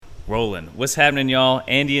Rolling. What's happening, y'all?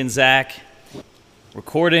 Andy and Zach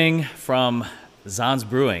recording from Zahn's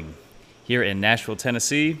Brewing here in Nashville,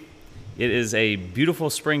 Tennessee. It is a beautiful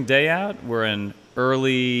spring day out. We're in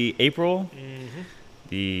early April. Mm-hmm.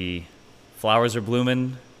 The flowers are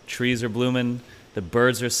blooming, trees are blooming, the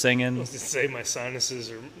birds are singing. I was going to say my sinuses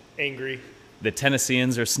are angry. The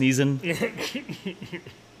Tennesseans are sneezing. It's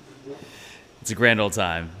a grand old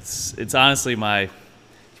time. It's honestly it's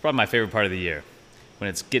probably my favorite part of the year. When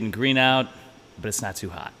it's getting green out, but it's not too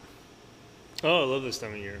hot. Oh, I love this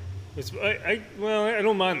time of year. I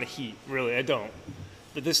don't mind the heat, really. I don't.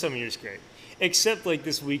 But this time of year is great. Except, like,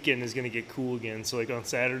 this weekend is going to get cool again. So, like, on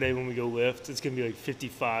Saturday when we go lift, it's going to be, like,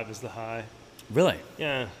 55 is the high. Really?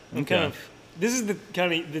 Yeah. Okay. This is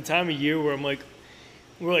the time of year where I'm, like,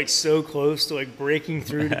 we're, like, so close to, like, breaking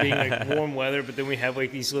through to being, like, warm weather, but then we have,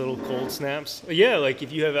 like, these little cold snaps. Yeah, like,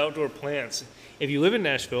 if you have outdoor plants, if you live in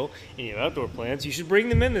Nashville and you have outdoor plants, you should bring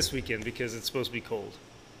them in this weekend because it's supposed to be cold.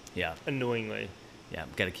 Yeah. Annoyingly. Yeah,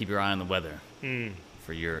 got to keep your eye on the weather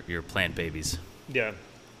for your plant babies. Yeah.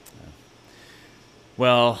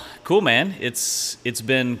 Well, cool, man. It's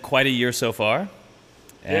been quite a year so far,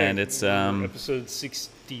 and yeah, it's episode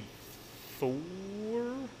 64.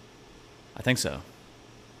 I think so.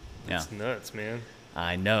 That's nuts, man.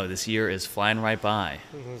 I know this year is flying right by.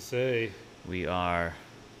 I was gonna say we are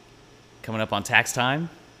coming up on tax time.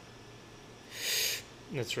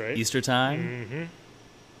 That's right. Easter time. Mm-hmm.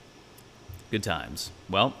 Good times.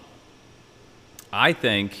 Well, I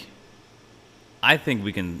think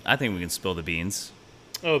we can spill the beans.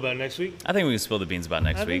 Oh, about next week? I think we can spill the beans about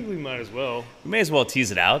next week. I think we might as well. We may as well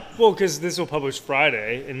tease it out. Well, because this will publish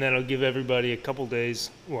Friday, and then it'll give everybody a couple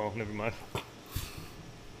days. Well, never mind.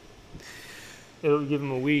 It'll give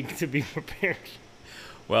them a week to be prepared.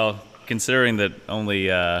 Well, considering that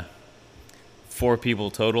only 4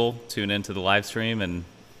 people total tune into the live stream and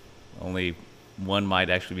only one might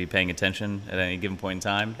actually be paying attention at any given point in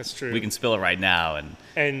time. That's true. We can spill it right now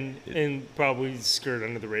and probably skirt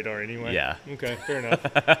under the radar anyway. Yeah. Okay, fair enough.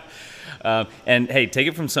 And hey, take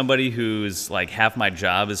it from somebody who's like, half my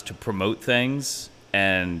job is to promote things,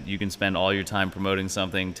 and you can spend all your time promoting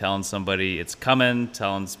something, telling somebody it's coming,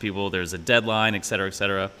 telling people there's a deadline, et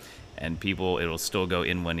cetera, and people, it'll still go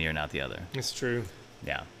in one ear and out the other. That's true.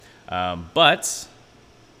 Yeah. But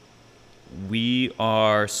we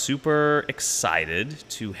are super excited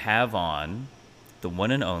to have on the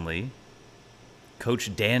one and only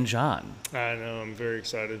Coach Dan John. I know, I'm very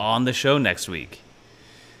excited. On the show next week.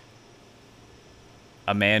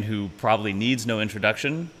 A man who probably needs no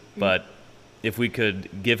introduction, but if we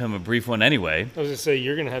could give him a brief one anyway. I was going to say,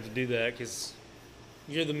 you're going to have to do that because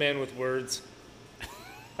you're the man with words.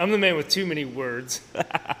 I'm the man with too many words.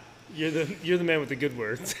 You're the man with the good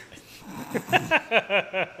words.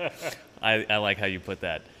 I like how you put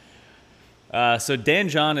that. So Dan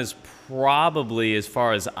John is probably, as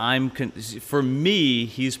far as for me,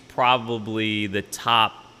 he's probably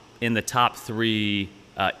in the top 3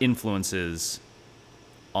 influences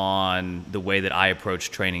on the way that I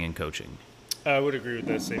approach training and coaching. I would agree with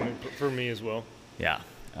that statement for me as well. Yeah.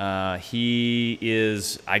 He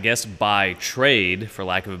is, I guess, by trade, for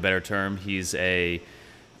lack of a better term, he's a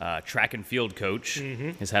track and field coach.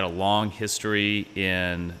 Mm-hmm. Has had a long history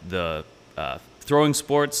in the throwing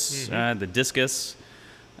sports, the discus,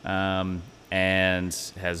 and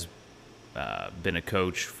has been a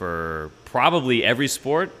coach for probably every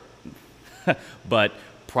sport, but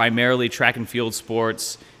primarily track and field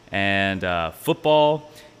sports and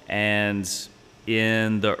football. And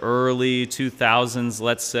in the early 2000s,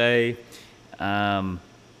 let's say,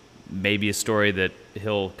 maybe a story that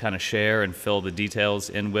he'll kind of share and fill the details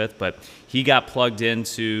in with, but he got plugged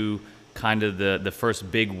into kind of the first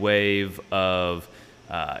big wave of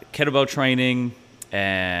kettlebell training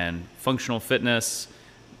and functional fitness,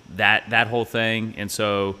 that whole thing. And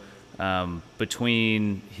so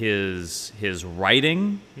between his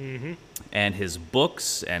writing and his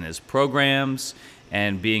books and his programs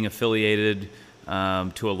and being affiliated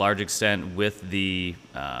to a large extent with the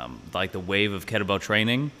wave of kettlebell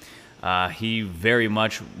training, he very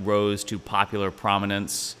much rose to popular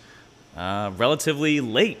prominence relatively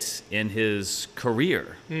late in his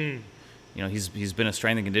career. You know, he's been a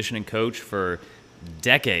strength and conditioning coach for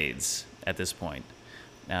decades at this point.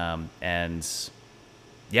 And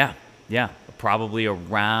yeah, probably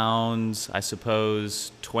around, I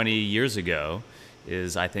suppose, 20 years ago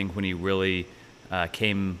is, I think, when he really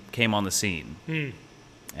came on the scene.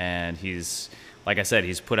 And he's, like I said,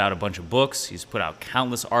 he's put out a bunch of books. He's put out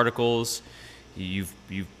countless articles. You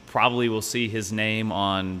probably will see his name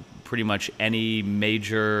on pretty much any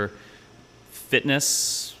major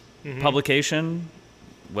fitness publication,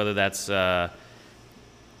 whether that's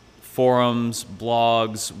forums,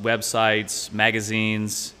 blogs, websites,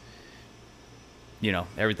 magazines,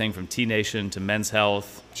 everything from T Nation to Men's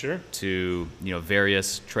Health, Sure. to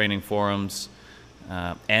various training forums,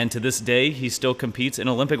 and to this day he still competes in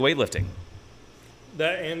Olympic weightlifting.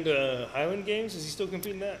 That and Highland Games, is he still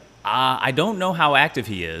competing in that? I don't know how active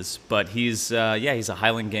he is, but he's a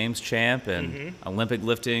Highland Games champ and Olympic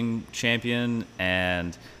lifting champion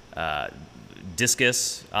and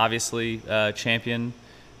discus obviously champion.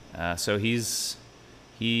 So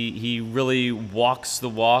he really walks the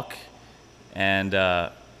walk and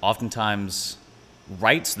oftentimes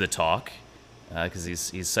writes the talk because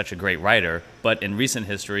he's such a great writer. But in recent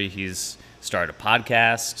history, he's started a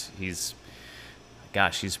podcast. He's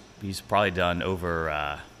probably done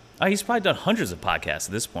over. He's probably done hundreds of podcasts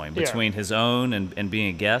at this point between his own and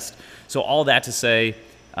being a guest. So all that to say,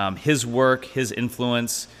 his work, his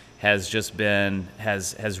influence has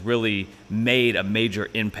really made a major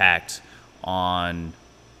impact on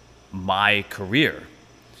my career.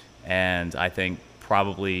 And I think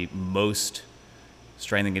probably most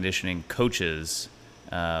strength and conditioning coaches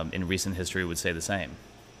in recent history would say the same.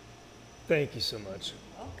 Thank you so much.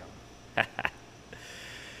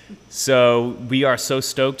 So we are so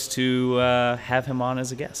stoked to have him on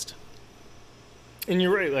as a guest. And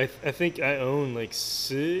you're right. I think I own like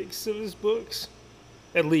 6 of his books,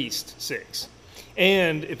 at least 6.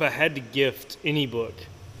 And if I had to gift any book,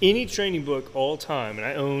 any training book all time, and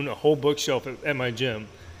I own a whole bookshelf at my gym,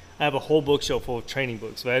 I have a whole bookshelf full of training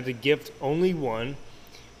books. If I had to gift only one,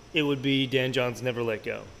 it would be Dan John's Never Let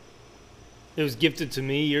Go. It was gifted to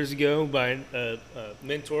me years ago by a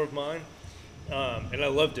mentor of mine. And I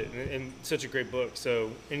loved it, and such a great book.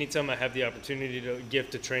 So anytime I have the opportunity to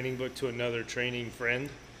gift a training book to another training friend,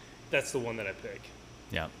 that's the one that I pick.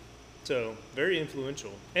 Yeah. So very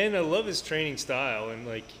influential. And I love his training style. And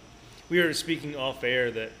like we were speaking off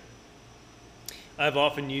air that I've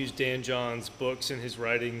often used Dan John's books and his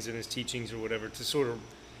writings and his teachings or whatever to sort of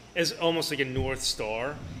as almost like a North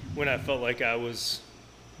Star when I felt like I was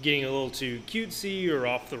getting a little too cutesy or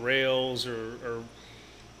off the rails or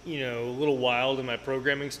a little wild in my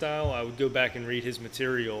programming style. I would go back and read his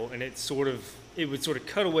material, and it would sort of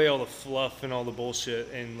cut away all the fluff and all the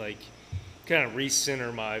bullshit and like kind of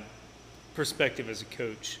recenter my perspective as a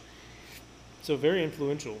coach. So very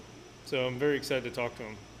influential. So I'm very excited to talk to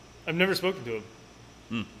him. I've never spoken to him.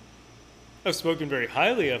 I've spoken very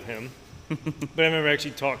highly of him, but I've never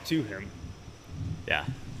actually talked to him. Yeah.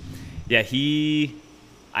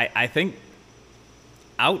 I think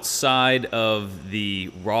outside of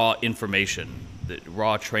the raw information, the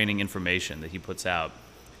raw training information that he puts out,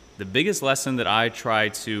 the biggest lesson that I try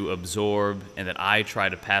to absorb and that I try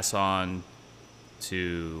to pass on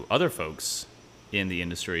to other folks in the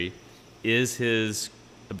industry is his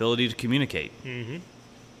ability to communicate. Mm-hmm.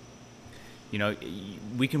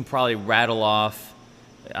 We can probably rattle off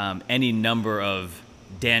any number of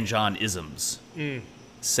Dan John-isms,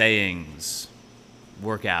 sayings,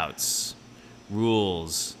 workouts,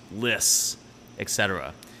 rules, lists,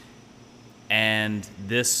 etc. And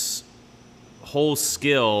this whole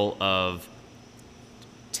skill of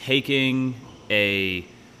taking a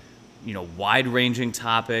wide-ranging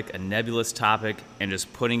topic, a nebulous topic, and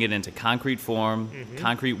just putting it into concrete form,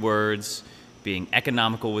 concrete words, being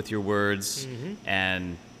economical with your words,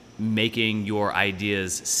 and making your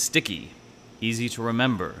ideas sticky, easy to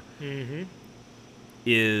remember,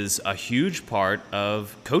 is a huge part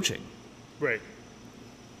of coaching. Right.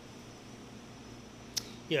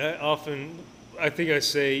 Yeah, I think I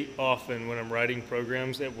say often when I'm writing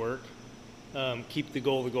programs at work, keep the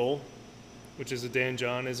goal, which is a Dan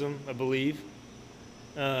John-ism, I believe,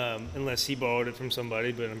 unless he borrowed it from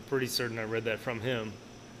somebody, but I'm pretty certain I read that from him.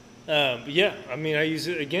 But yeah, I mean, I use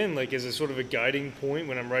it, again, like as a sort of a guiding point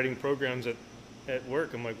when I'm writing programs at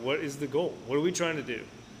work. I'm like, what is the goal? What are we trying to do?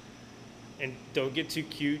 And don't get too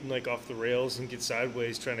cute and like off the rails and get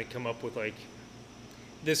sideways trying to come up with like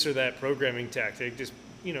this or that programming tactic. Just,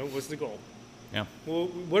 what's the goal? Yeah. Well,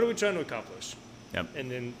 what are we trying to accomplish? Yep. And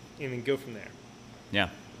then go from there. Yeah.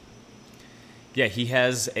 Yeah, he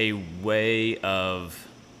has a way of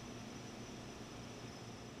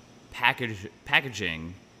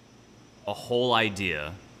packaging a whole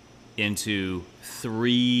idea into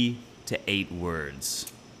 3 to 8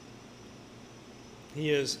 words. He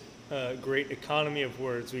has a great economy of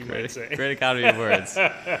words, might say. Great economy of words.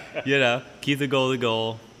 Keep the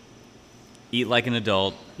goal, eat like an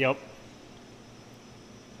adult. Yep.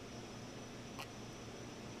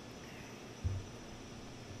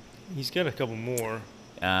 He's got a couple more.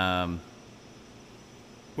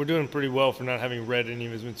 We're doing pretty well for not having read any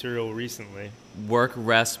of his material recently. Work,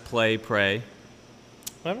 rest, play, pray.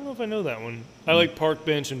 I don't know if I know that one. I like park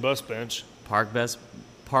bench and bus bench. Park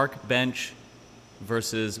bench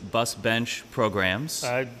versus bus bench programs.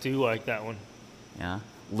 I do like that one. Yeah.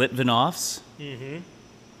 Litvinovs. Mm-hmm.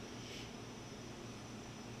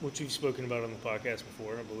 Which you've spoken about on the podcast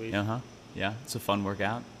before, I believe. Uh-huh. Yeah, it's a fun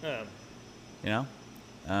workout. You know?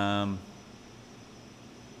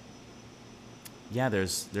 Yeah,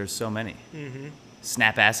 there's so many. Mm-hmm.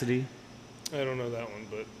 Snapacity. I don't know that one,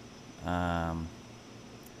 but...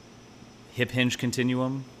 Hip hinge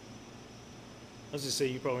continuum. I was just say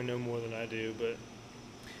you probably know more than I do, but...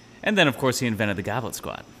 And then, of course, he invented the goblet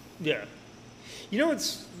squat. Yeah. You know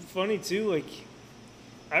what's funny, too? Like,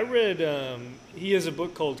 I read... he has a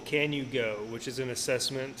book called Can You Go, which is an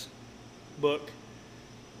assessment book.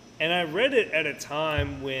 And I read it at a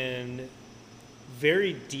time when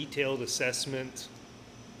very detailed assessment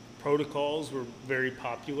protocols were very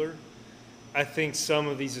popular. I think some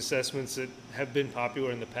of these assessments that have been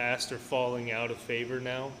popular in the past are falling out of favor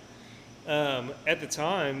now. At the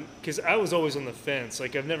time, because I was always on the fence,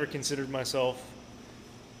 like I've never considered myself,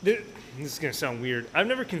 this is going to sound weird, I've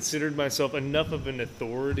never considered myself enough of an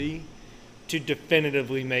authority to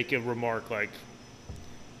definitively make a remark like,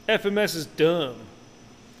 FMS is dumb.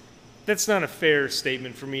 That's not a fair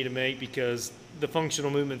statement for me to make because the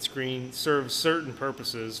functional movement screen serves certain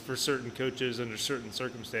purposes for certain coaches under certain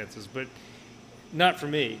circumstances, but not for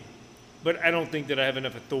me. But I don't think that I have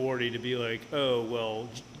enough authority to be like, oh, well,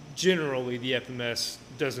 generally the FMS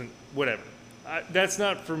doesn't, whatever. That's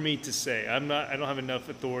not for me to say. I don't have enough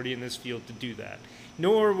authority in this field to do that.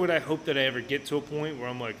 Nor would I hope that I ever get to a point where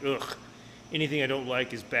I'm like, ugh, anything I don't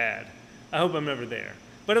like is bad. I hope I'm never there.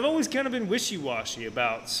 But I've always kind of been wishy-washy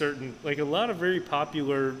about certain, like a lot of very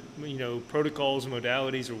popular, protocols,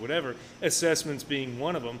 modalities, or whatever, assessments being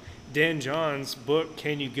one of them. Dan John's book,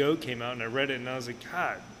 Can You Go, came out, and I read it, and I was like,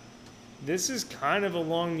 God, this is kind of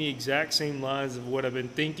along the exact same lines of what I've been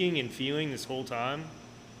thinking and feeling this whole time,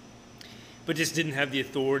 but just didn't have the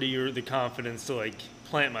authority or the confidence to, like,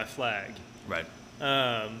 plant my flag. Right.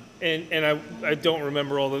 And I don't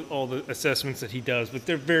remember all the assessments that he does, but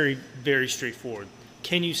they're very, very straightforward.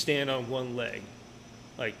 Can you stand on one leg,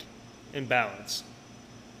 like, in balance?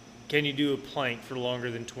 Can you do a plank for longer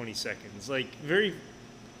than 20 seconds? Like, very,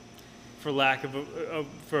 for lack of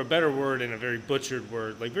for a better word and a very butchered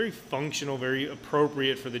word, like very functional, very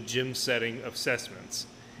appropriate for the gym setting assessments.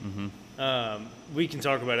 Mm-hmm. We can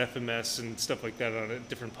talk about FMS and stuff like that on a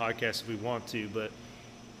different podcast if we want to, but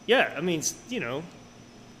yeah, I mean,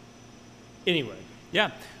 anyway. Yeah.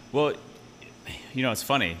 Well, it's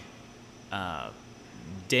funny.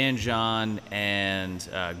 Dan John and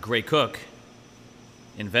Gray Cook,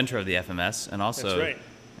 inventor of the FMS, and also That's right.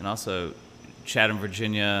 and also Chatham,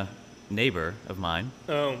 Virginia neighbor of mine.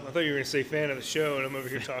 Oh, I thought you were going to say fan of the show, and I'm over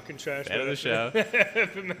here talking trash. Fan of the show.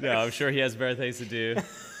 No, I'm sure he has better things to do.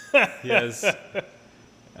 He has,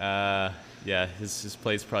 his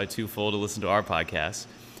plate's probably too full to listen to our podcast.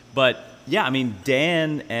 But yeah, I mean,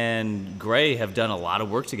 Dan and Gray have done a lot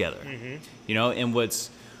of work together. Mm-hmm. And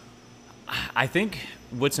I think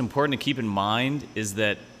what's important to keep in mind is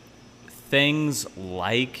that things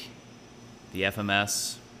like the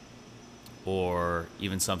FMS or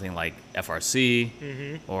even something like FRC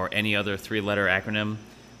mm-hmm. or any other three-letter acronym,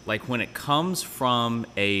 like when it comes from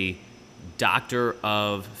a doctor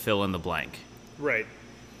of fill in the blank. Right.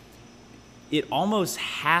 It almost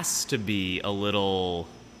has to be a little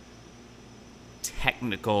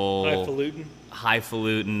technical.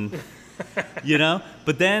 Highfalutin.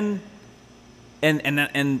 But then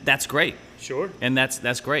and that's great. Sure. And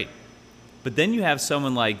that's great. But then you have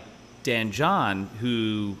someone like Dan John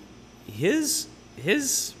who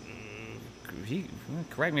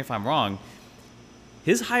correct me if I'm wrong,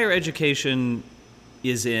 his higher education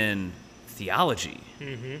is in theology.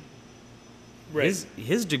 Mm-hmm. Right.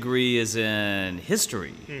 His degree is in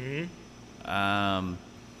history. Mm-hmm.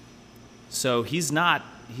 So he's not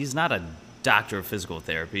a doctor of physical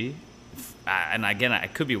therapy. And again, I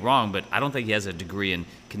could be wrong, but I don't think he has a degree in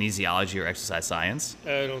kinesiology or exercise science.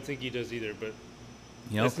 I don't think he does either, but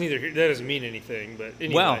that's neither. That doesn't mean anything. But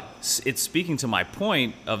anyway. Well, it's speaking to my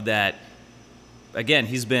point of that. Again,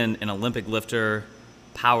 he's been an Olympic lifter,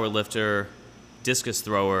 power lifter, discus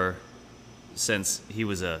thrower since he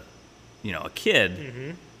was a kid,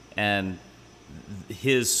 mm-hmm. and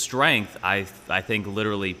his strength, I think,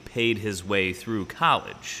 literally paid his way through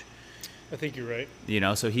college. I think you're right.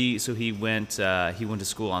 So he went to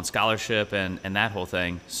school on scholarship and that whole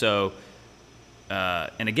thing. So,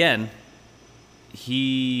 and again,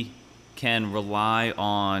 he can rely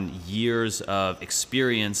on years of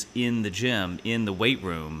experience in the gym, in the weight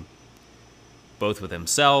room, both with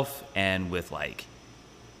himself and with like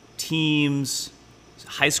teams,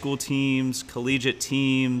 high school teams, collegiate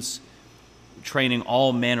teams, training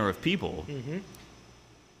all manner of people. Mm-hmm.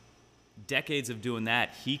 Decades of doing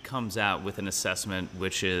that, he comes out with an assessment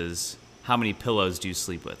which is, how many pillows do you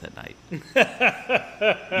sleep with at night?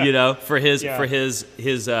 For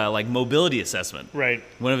his like mobility assessment. Right.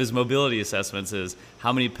 One of his mobility assessments is,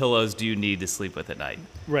 how many pillows do you need to sleep with at night?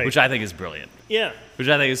 Right. Which I think is brilliant. Yeah. Which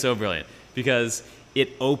I think is so brilliant, because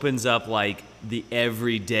it opens up like the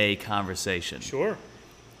everyday conversation. Sure.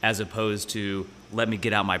 As opposed to, let me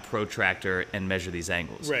get out my protractor and measure these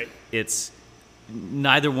angles. Right. It's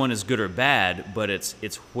neither one is good or bad, but it's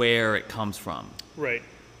where it comes from. Right.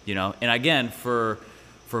 And again, for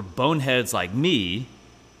boneheads like me,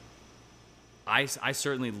 I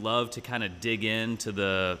certainly love to kind of dig into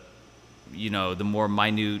the more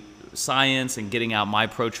minute science and getting out my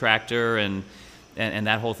protractor and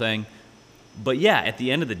that whole thing. But yeah, at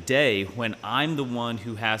the end of the day, when I'm the one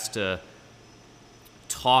who has to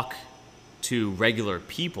talk to regular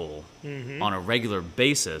people on a regular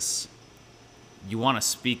basis, you want to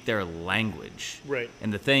speak their language. Right.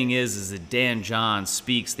 And the thing is that Dan John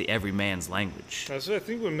speaks the everyman's language. That's what I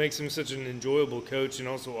think what makes him such an enjoyable coach and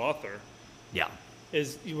also author. Yeah.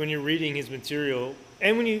 Is when you're reading his material,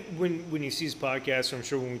 and when you see his podcast, or I'm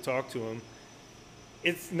sure when we talk to him,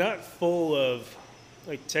 it's not full of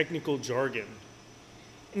like technical jargon.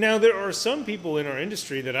 Now, there are some people in our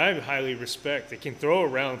industry that I highly respect that can throw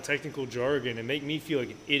around technical jargon and make me feel like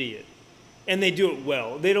an idiot. And they do it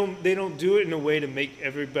well. They don't do it in a way to make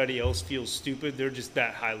everybody else feel stupid. They're just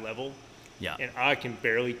that high level. Yeah. And I can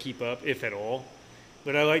barely keep up, if at all.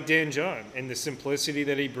 But I like Dan John and the simplicity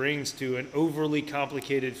that he brings to an overly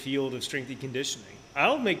complicated field of strength and conditioning.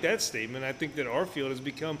 I'll make that statement. I think that our field has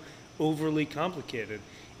become overly complicated.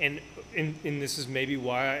 And this is maybe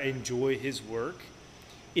why I enjoy his work,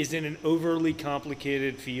 is in an overly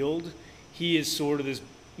complicated field, he is sort of this,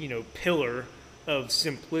 pillar of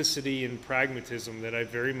simplicity and pragmatism that I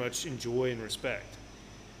very much enjoy and respect.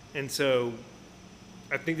 And so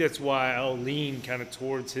I think that's why I'll lean kind of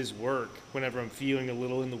towards his work whenever I'm feeling a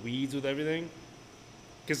little in the weeds with everything.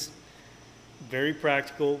 Because very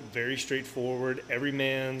practical, very straightforward, every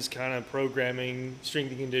man's kind of programming, strength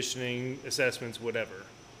and conditioning, assessments, whatever.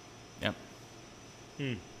 Yep.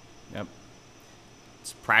 Yep.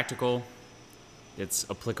 It's practical. It's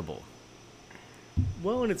applicable.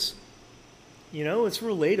 Well, and it's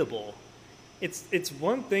relatable. It's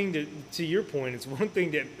one thing to your point. It's one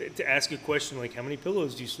thing to ask a question like, how many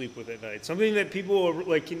pillows do you sleep with at night? Something that people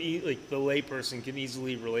like the layperson can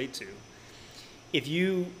easily relate to. If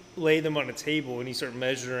you lay them on a table and you start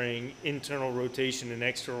measuring internal rotation and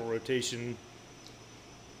external rotation,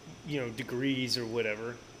 degrees or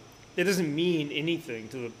whatever, that doesn't mean anything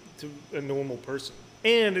to a normal person.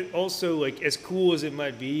 And it also, like, as cool as it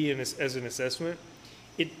might be as an assessment,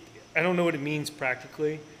 I don't know what it means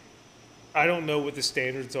practically. I don't know what the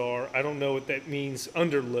standards are. I don't know what that means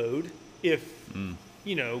under load. If,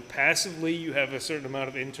 passively you have a certain amount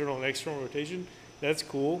of internal and external rotation, that's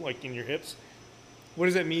cool, like in your hips. What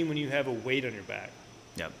does that mean when you have a weight on your back?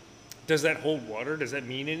 Yep. Does that hold water? Does that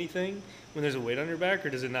mean anything when there's a weight on your back, or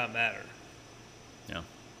does it not matter? Yeah.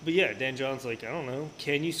 But yeah, Dan John's like, I don't know,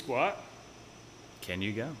 can you squat? Can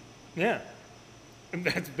you go? Yeah. And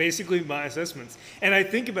that's basically my assessments. And I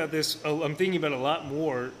think about this, I'm thinking about it a lot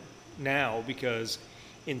more now because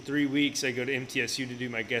in 3 weeks I go to MTSU to do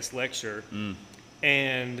my guest lecture.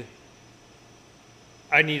 And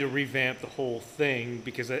I need to revamp the whole thing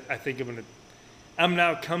because I think I'm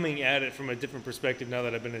now coming at it from a different perspective now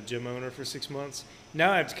that I've been a gym owner for 6 months.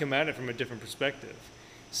 Now I have to come at it from a different perspective.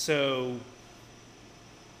 So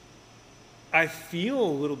I feel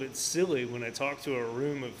a little bit silly when I talk to a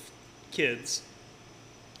room of kids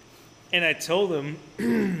and I tell them,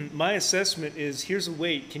 my assessment is, here's a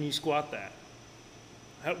weight, can you squat that?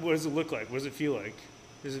 What does it look like? What does it feel like?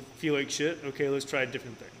 Does it feel like shit? Okay, let's try a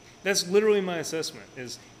different thing. That's literally my assessment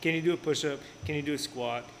is, can you do a push-up? Can you do a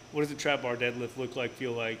squat? What does a trap bar deadlift look like,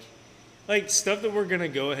 feel like? Like, stuff that we're going to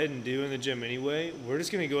go ahead and do in the gym anyway, we're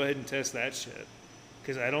just going to go ahead and test that shit.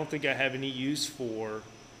 Because I don't think I have any use for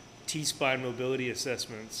T-spine mobility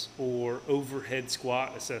assessments or overhead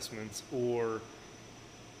squat assessments or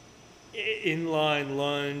inline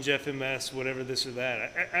lunge, FMS, whatever this or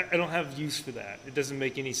that. I don't have use for that. It doesn't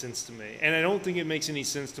make any sense to me. And I don't think it makes any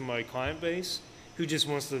sense to my client base who just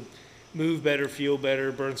wants to move better, feel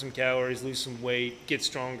better, burn some calories, lose some weight, get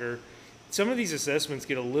stronger. Some of these assessments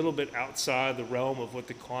get a little bit outside the realm of what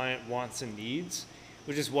the client wants and needs,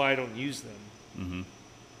 which is why I don't use them. Mm-hmm.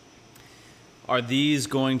 Are these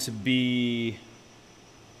going to be?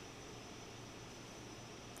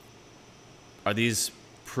 Are these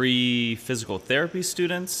pre-physical therapy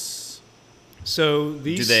students? So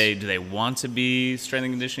these do they want to be strength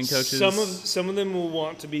and conditioning coaches? Some of them will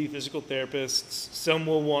want to be physical therapists. Some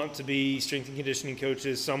will want to be strength and conditioning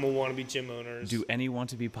coaches. Some will want to be gym owners. Do any want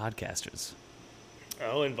to be podcasters?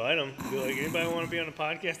 I'll invite them. Be like, anybody want to be on a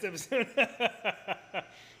podcast episode?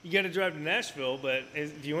 You got to drive to Nashville, but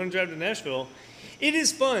if you want to drive to Nashville, it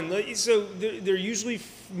is fun. So they're usually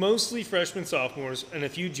mostly freshmen, sophomores, and a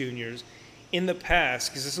few juniors. In the past,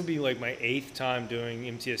 because this will be like my 8th time doing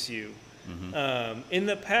MTSU. Mm-hmm. In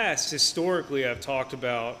the past, historically, I've talked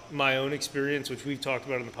about my own experience, which we've talked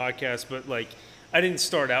about on the podcast, but like I didn't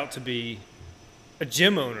start out to be a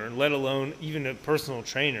gym owner, let alone even a personal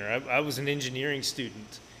trainer. I was an engineering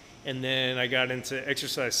student, and then I got into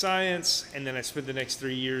exercise science, and then I spent the next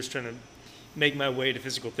 3 years trying to make my way to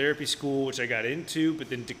physical therapy school, which I got into, but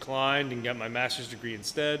then declined and got my master's degree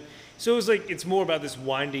instead. So it was like, it's more about this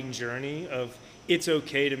winding journey of it's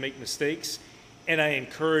okay to make mistakes. And I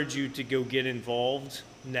encourage you to go get involved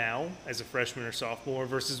now as a freshman or sophomore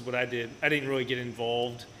versus what I did. I didn't really get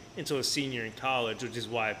involved until a senior in college, which is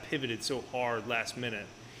why I pivoted so hard last minute.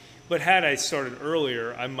 But had I started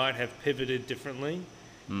earlier, I might have pivoted differently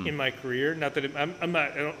in my career. Not that I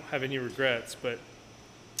don't have any regrets, but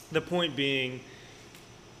the point being,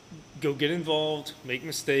 go get involved, make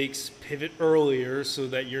mistakes, pivot earlier so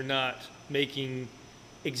that you're not making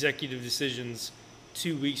executive decisions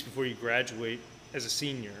 2 weeks before you graduate as a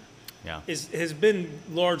senior. Yeah. Has been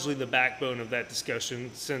largely the backbone of that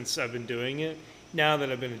discussion since I've been doing it. Now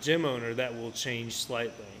that I've been a gym owner, that will change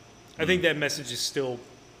slightly. I think that message is still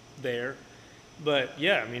there. But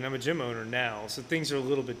yeah, I mean, I'm a gym owner now, so things are a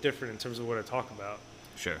little bit different in terms of what I talk about.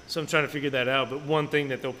 Sure. So I'm trying to figure that out. But one thing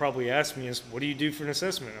that they'll probably ask me is, what do you do for an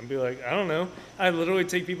assessment? I'll be like, I don't know. I literally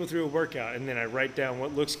take people through a workout, and then I write down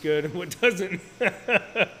what looks good and what doesn't.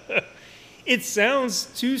 It sounds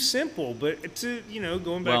too simple, but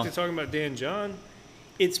going back to talking about Dan John,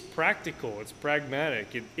 it's practical, it's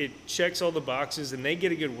pragmatic, it checks all the boxes, and they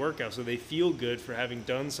get a good workout, so they feel good for having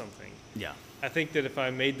done something. Yeah. I think that if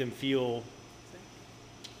I made them feel,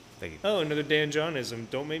 Thank you. oh, another Dan John-ism,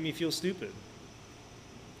 don't make me feel stupid.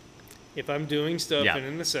 If I'm doing stuff in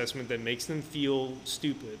an assessment that makes them feel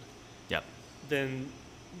stupid, then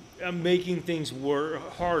I'm making things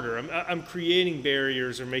harder. I'm creating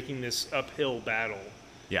barriers or making this uphill battle.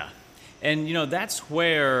 Yeah, and that's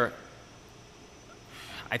where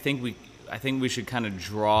I think we should kind of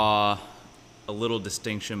draw a little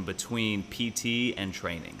distinction between PT and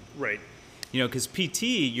training. Right. Because PT,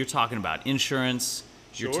 you're talking about insurance.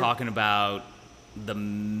 Sure. You're talking about the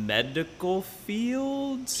medical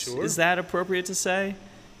field. Sure. Is that appropriate to say?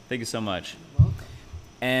 Thank you so much. You're welcome.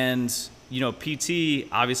 And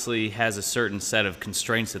PT obviously has a certain set of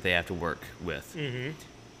constraints that they have to work with. Mm-hmm.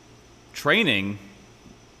 Training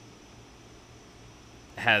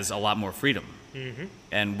has a lot more freedom. Mm-hmm.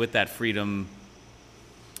 And with that freedom,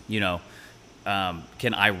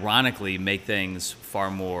 can ironically make things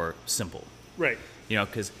far more simple. Right.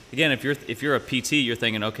 Because again, if you're a PT, you're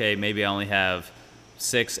thinking, okay, maybe I only have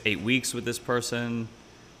 6-8 weeks with this person,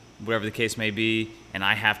 whatever the case may be, and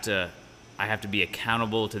I have to be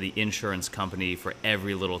accountable to the insurance company for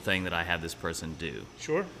every little thing that I have this person do.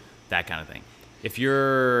 Sure. That kind of thing. If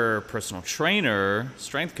you're a personal trainer,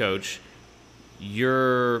 strength coach,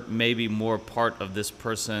 you're maybe more part of this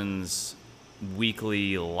person's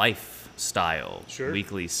weekly lifestyle, sure,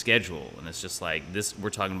 weekly schedule. And it's just like this, we're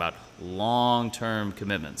talking about long-term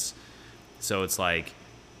commitments. So it's like,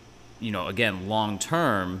 again,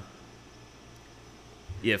 long-term,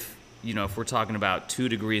 if we're talking about 2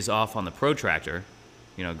 degrees off on the protractor,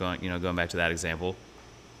 going back to that example,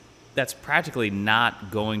 that's practically not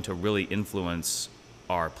going to really influence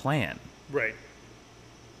our plan. Right.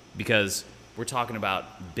 Because we're talking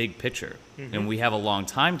about big picture. Mm-hmm. And we have a long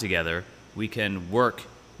time together, we can work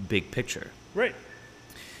big picture. Right.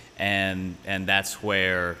 And that's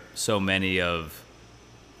where so many of,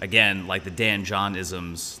 again, like the Dan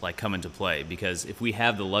John-isms come into play. Because if we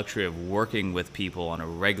have the luxury of working with people on a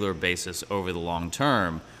regular basis over the long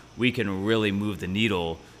term, we can really move the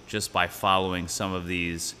needle just by following some of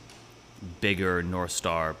these bigger North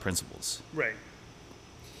Star principles. Right.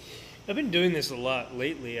 I've been doing this a lot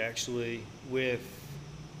lately, actually, with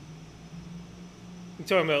I'm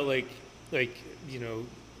talking about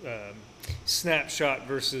snapshot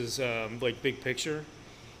versus big picture.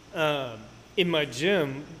 In my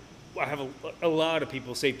gym, I have a lot of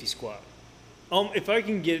people safety squat. If I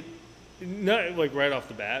can get not like right off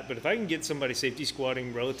the bat, but if I can get somebody safety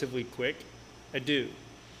squatting relatively quick, I do.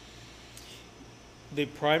 The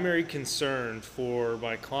primary concern for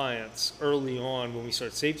my clients early on when we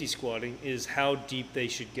start safety squatting is how deep they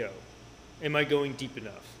should go. Am I going deep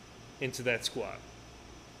enough into that squat?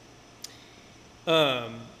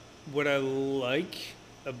 What I like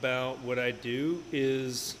about what I do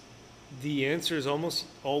is the answer is almost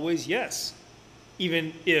always yes.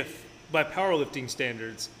 Even if by powerlifting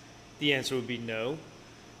standards, the answer would be no.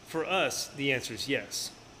 For us, the answer is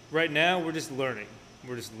yes. Right now, we're just learning.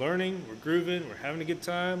 We're grooving, we're having a good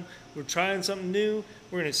time, we're trying something new,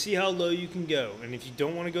 we're going to see how low you can go. And if you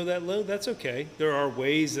don't want to go that low, that's okay. There are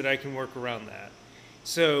ways that I can work around that.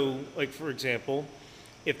 So, like for example,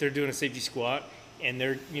 if they're doing a safety squat and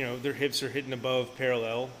their hips are hitting above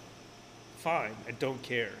parallel, fine, I don't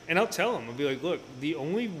care. And I'll tell them, I'll be like, look, the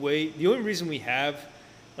only reason we have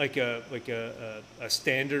like a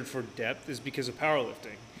standard for depth is because of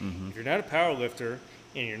powerlifting. Mm-hmm. If you're not a powerlifter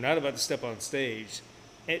and you're not about to step on stage,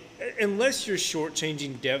 unless you're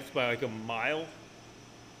shortchanging depth by like a mile,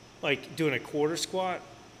 like doing a quarter squat,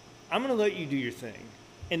 I'm going to let you do your thing.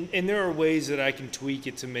 And there are ways that I can tweak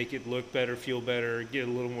it to make it look better, feel better, get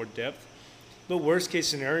a little more depth. But worst case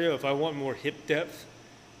scenario, if I want more hip depth,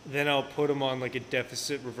 then I'll put them on like a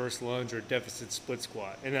deficit reverse lunge or a deficit split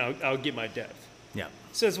squat, and then I'll get my depth. Yeah.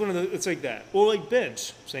 So it's like that. Or like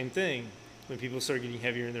bench, same thing. When people start getting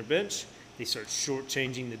heavier in their bench, they start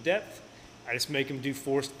shortchanging the depth. I just make them do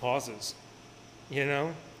forced pauses,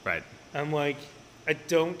 Right. I'm like, I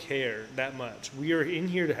don't care that much. We are in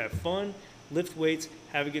here to have fun, lift weights,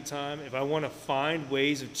 have a good time. If I want to find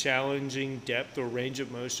ways of challenging depth or range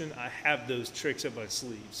of motion, I have those tricks up my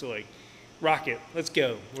sleeve. So like, rock it, let's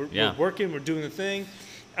go. We're working, we're doing the thing.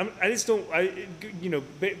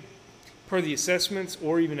 Per the assessments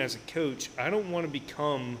or even as a coach, I don't want to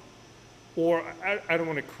become, or I don't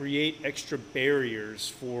want to create extra barriers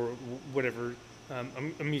for whatever,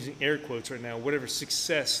 I'm using air quotes right now, whatever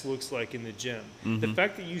success looks like in the gym. Mm-hmm. The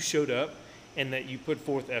fact that you showed up and that you put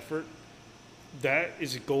forth effort, that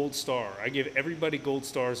is a gold star. I give everybody gold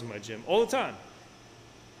stars in my gym all the time.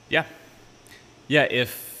 Yeah. Yeah,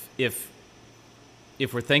 if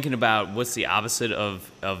we're thinking about what's the opposite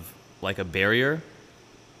of like a barrier,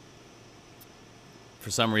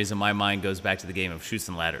 for some reason my mind goes back to the game of Chutes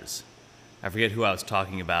and Ladders. I forget who I was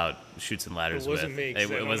talking about Chutes and Ladders with. It wasn't me.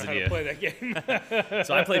 It wasn't you. I don't know how to play that game.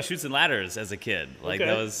 So I played Chutes and Ladders as a kid. Like okay.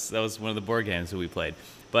 that was one of the board games that we played.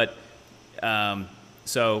 But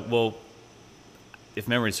if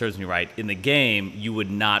memory serves me right, in the game you would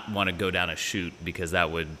not want to go down a chute because that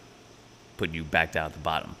would put you back down at the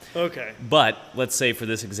bottom. Okay. But let's say for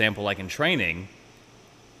this example, like in training,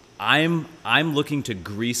 I'm looking to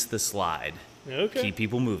grease the slide. Okay. Keep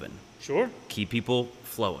people moving. Sure. Keep people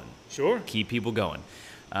flowing. Sure. Keep people going.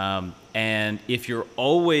 And if you're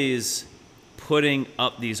always putting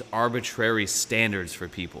up these arbitrary standards for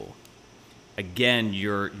people, again,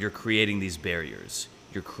 you're creating these barriers.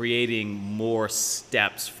 You're creating more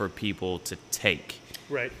steps for people to take.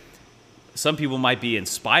 Right. Some people might be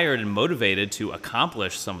inspired and motivated to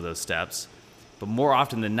accomplish some of those steps, but more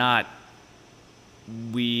often than not,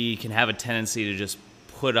 we can have a tendency to just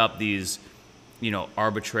put up these,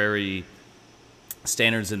 arbitrary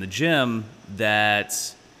standards in the gym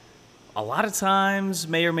that a lot of times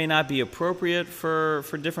may or may not be appropriate for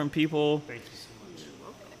different people. Thank you so much.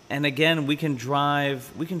 And again, we can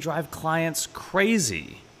drive clients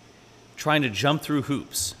crazy trying to jump through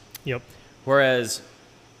hoops. Yep. Whereas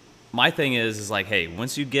my thing is like, hey,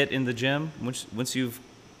 once you get in the gym, once you've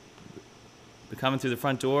been coming through the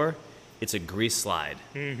front door, it's a grease slide.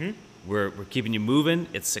 Mm-hmm. We're keeping you moving.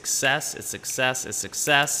 It's success. It's success. It's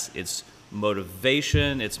success. It's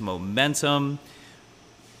motivation. It's momentum.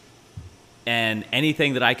 And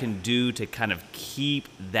anything that I can do to kind of keep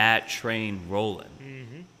that train rolling,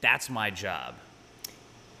 mm-hmm. that's my job.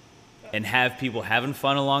 And have people having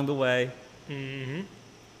fun along the way. Mm-hmm.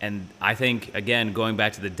 And I think, again, going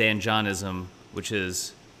back to the John-ism, which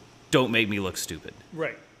is, don't make me look stupid.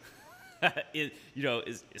 Right.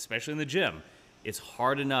 Especially in the gym, it's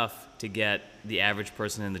hard enough to get the average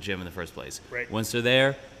person in the gym in the first place. Right. Once they're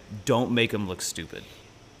there, don't make them look stupid.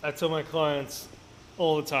 I tell my clients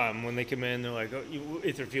all the time when they come in, they're like,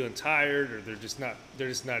 if they're feeling tired or they're just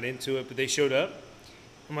not into it, but they showed up.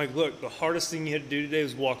 I'm like, look, the hardest thing you had to do today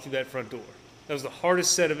was walk through that front door. That was the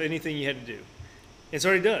hardest set of anything you had to do. It's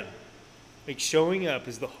already done. Like, showing up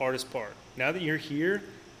is the hardest part. Now that you're here,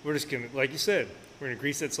 we're just going to, like you said, we're going to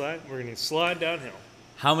grease that slide. We're going to slide downhill.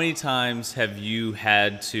 How many times have you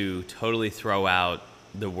had to totally throw out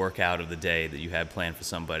the workout of the day that you had planned for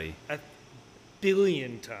somebody?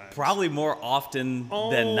 billion times. Probably more often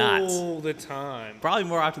than not. All the time. Probably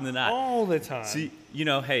more often than not. All the time. See,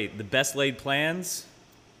 hey, the best laid plans,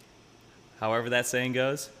 however that saying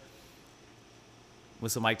goes.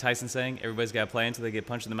 What's the Mike Tyson saying? Everybody's got a plan until they get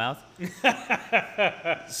punched in the mouth.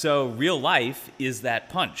 So real life is that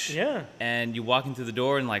punch. Yeah. And you walk into the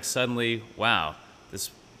door and like suddenly, wow,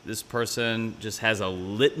 this person just has a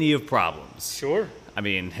litany of problems. Sure. I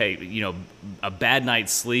mean, hey, a bad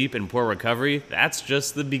night's sleep and poor recovery, that's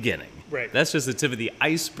just the beginning. Right. That's just the tip of the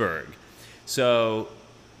iceberg. So,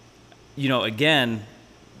 again,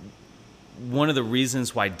 one of the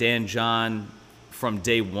reasons why Dan John from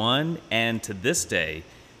day one and to this day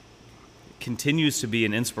continues to be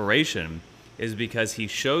an inspiration is because he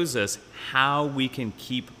shows us how we can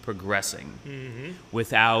keep progressing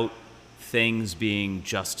without things being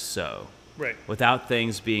just so. Right. Without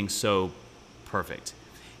things being so perfect.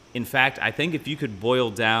 In fact, I think if you could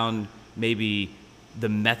boil down maybe the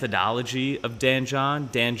methodology of Dan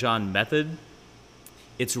John method,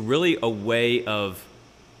 it's really a way of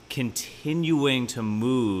continuing to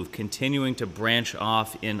move, continuing to branch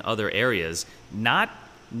off in other areas, not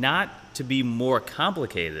to be more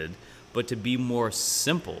complicated, but to be more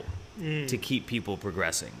simple to keep people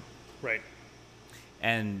progressing. Right.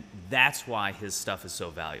 And that's why his stuff is so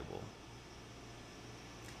valuable.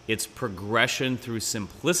 It's progression through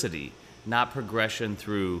simplicity, not progression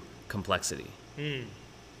through complexity. I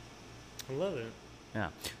love it. Yeah.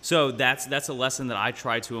 So that's a lesson that I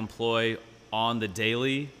try to employ on the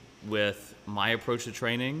daily with my approach to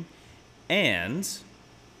training and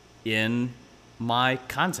in my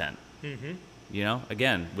content.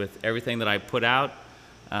 Again, with everything that I put out,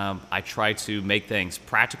 I try to make things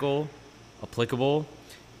practical, applicable,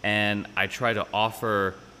 and I try to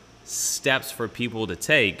offer steps for people to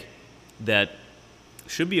take that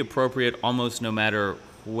should be appropriate almost no matter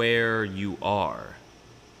where you are.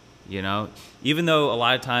 Even though a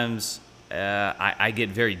lot of times I get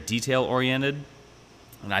very detail oriented,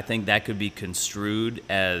 and I think that could be construed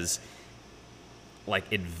as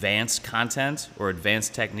like advanced content or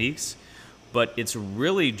advanced techniques, but it's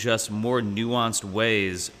really just more nuanced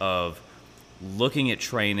ways of looking at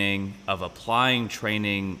training, of applying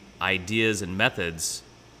training ideas and methods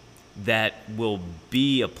that will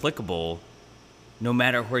be applicable no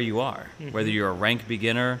matter where you are, whether you're a rank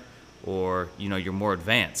beginner or you're more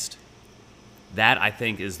advanced. That, I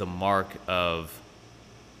think, is the mark of,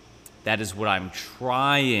 that is what I'm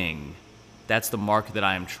trying, that's the mark that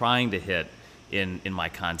I am trying to hit in my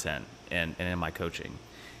content and in my coaching.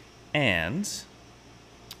 And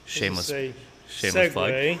shameless plug.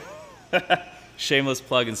 Shameless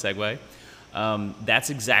plug and segue. That's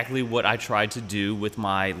exactly what I tried to do with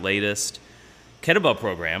my latest kettlebell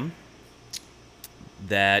program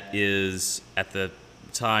that is, at the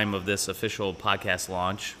time of this official podcast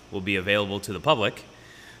launch, will be available to the public,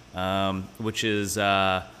 which is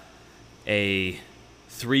a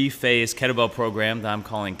 3-phase kettlebell program that I'm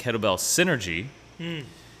calling Kettlebell Synergy.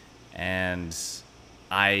 And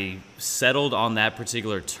I settled on that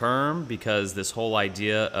particular term because this whole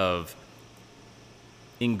idea of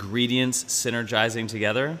ingredients synergizing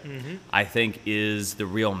together, I think, is the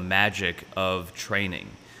real magic of training.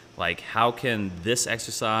 Like, how can this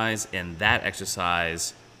exercise and that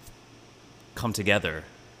exercise come together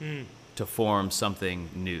to form something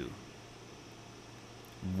new?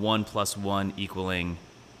 1 + 1 equaling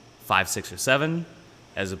 5, 6, or 7,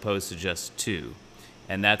 as opposed to just 2.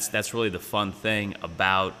 And that's really the fun thing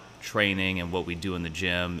about training and what we do in the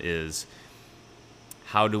gym is,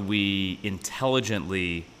 how do we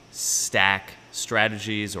intelligently stack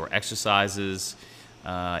strategies or exercises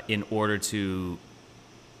in order to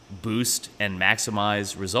boost and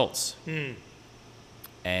maximize results?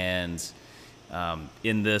 And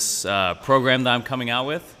in this program that I'm coming out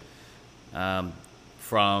with,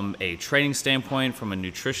 from a training standpoint, from a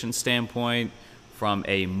nutrition standpoint, from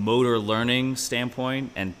a motor learning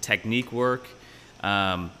standpoint and technique work,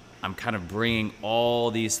 I'm kind of bringing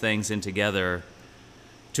all these things in together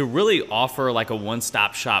to really offer like a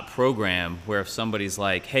one-stop shop program where if somebody's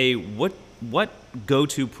like, hey, what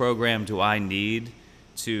go-to program do I need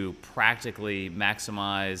to practically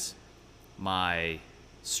maximize my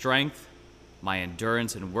strength, my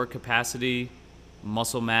endurance and work capacity,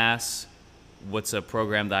 muscle mass? What's a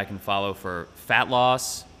program that I can follow for fat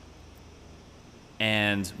loss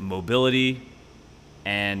and mobility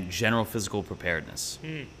and general physical preparedness?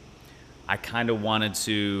 I kind of wanted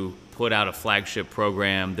to put out a flagship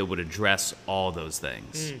program that would address all those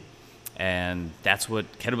things. And that's what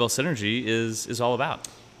Kettlebell Synergy is all about.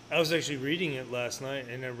 I was actually reading it last night,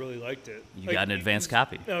 and I really liked it. You got an advanced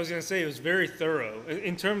copy. I was going to say, it was very thorough.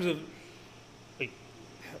 In terms of,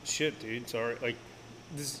 shit, dude. Sorry. Like,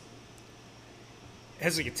 this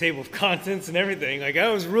has like a table of contents and everything. Like, I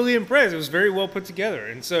was really impressed. It was very well put together.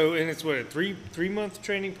 And so, and it's what, a 3-month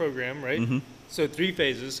training program, right? Mm-hmm. So 3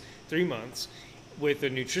 phases, 3 months, with a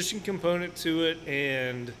nutrition component to it.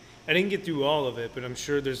 And I didn't get through all of it, but I'm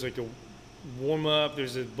sure there's like a warm up.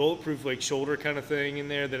 There's a bulletproof like shoulder kind of thing in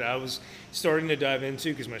there that I was starting to dive into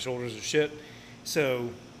because my shoulders are shit. So,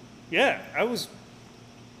 yeah, I was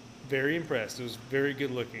very impressed. It was very good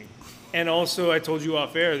looking. And also, I told you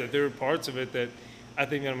off air that there were parts of it that I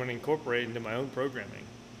think I'm going to incorporate into my own programming.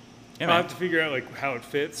 Yeah, I'll man. have to figure out like how it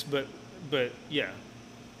fits, but yeah.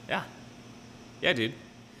 Yeah, dude.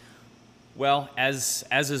 Well, as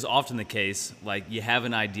is often the case, like you have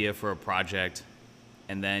an idea for a project,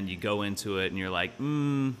 and then you go into it, and you're like,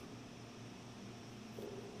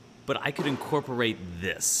 but I could incorporate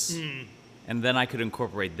this, and then I could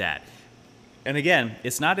incorporate that. And again,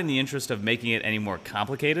 it's not in the interest of making it any more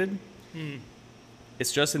complicated.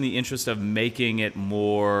 It's just in the interest of making it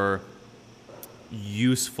more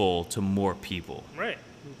useful to more people. Right.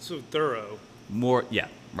 So thorough.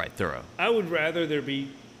 Thorough. I would rather there be,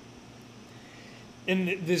 and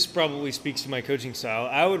this probably speaks to my coaching style,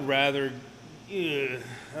 I would rather, I'm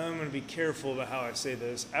going to be careful about how I say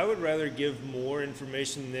this, I would rather give more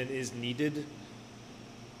information than is needed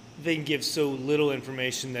than give so little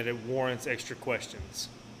information that it warrants extra questions.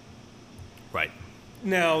 Right.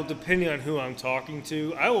 Now, depending on who I'm talking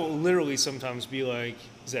to, I will literally sometimes be like,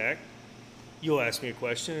 Zach, you'll ask me a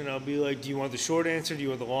question, and I'll be like, do you want the short answer, do you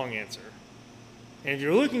want the long answer? And if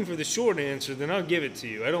you're looking for the short answer, then I'll give it to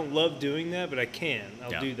you. I don't love doing that, but I can.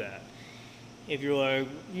 I'll do that. If you're like,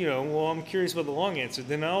 well, I'm curious about the long answer,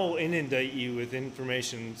 then I'll inundate you with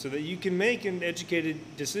information so that you can make an educated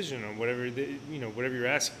decision on whatever whatever you're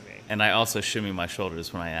asking me. And I also shimmy my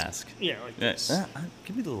shoulders when I ask. Yeah, like this.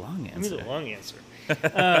 Give me the long answer. Give me the long answer.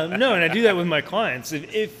 No, and I do that with my clients.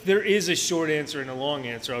 If there is a short answer and a long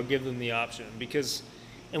answer, I'll give them the option because,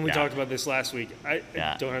 and we talked about this last week, I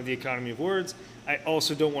don't have the economy of words. I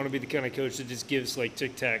also don't want to be the kind of coach that just gives like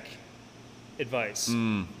tic-tac advice.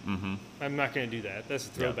 I'm not going to do that. That's a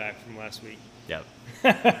throwback from last week. Yep.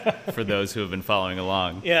 For those who have been following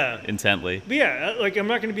along intently. But yeah, like I'm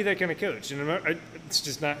not going to be that kind of coach. And it's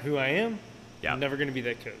just not who I am. Yeah. I'm never going to be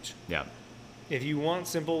that coach. Yeah. If you want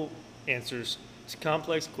simple answers to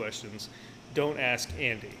complex questions, don't ask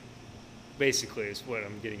Andy. Basically is what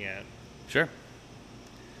I'm getting at. Sure.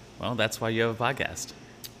 Well, that's why you have a podcast.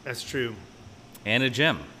 That's true. And a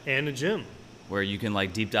gym. And a gym. Where you can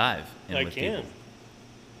like deep dive in with people.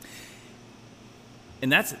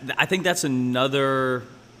 And I think that's another,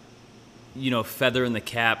 feather in the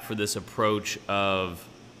cap for this approach of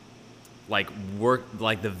like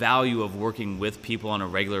the value of working with people on a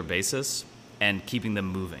regular basis and keeping them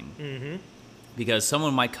moving. Mm-hmm. Because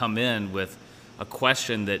someone might come in with a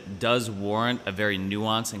question that does warrant a very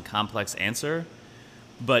nuanced and complex answer,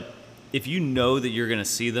 but if you know that you're going to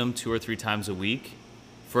see them 2 or 3 times a week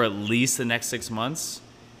for at least the next 6 months,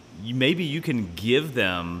 maybe you can give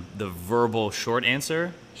them the verbal short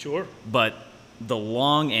answer. Sure. But the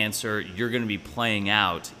long answer you're going to be playing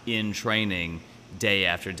out in training day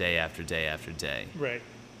after day after day after day. Right.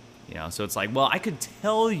 So it's like, well, I could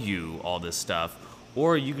tell you all this stuff,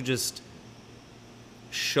 or you could just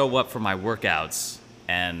show up for my workouts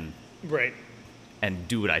and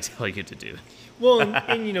do what I tell you to do. Well,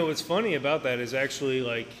 and what's funny about that is actually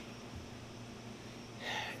like,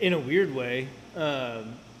 in a weird way,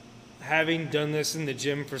 having done this in the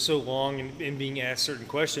gym for so long and being asked certain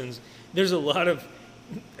questions, there's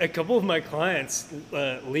a couple of my clients,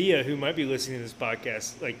 Leah, who might be listening to this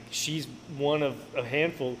podcast, like she's one of a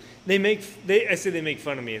handful. I say they make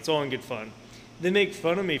fun of me. It's all in good fun. They make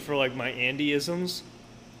fun of me for like my Andy-isms.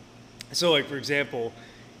 So like, for example,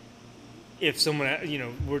 if someone,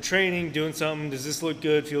 we're training, doing something, does this look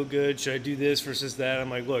good, feel good? Should I do this versus that? I'm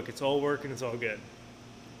like, look, it's all working, it's all good.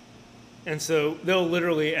 And so they'll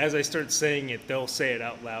literally, as I start saying it, they'll say it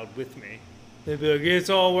out loud with me. They'll be like, it's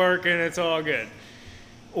all working, it's all good.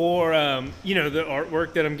 Or, the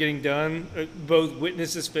artwork that I'm getting done, both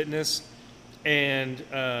Witness is Fitness and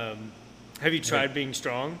Have You Tried Being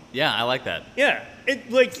Strong? Yeah, I like that. Yeah.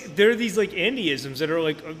 There are these like Andy-isms that are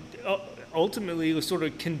like ultimately sort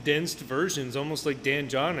of condensed versions, almost like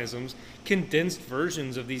John-isms, condensed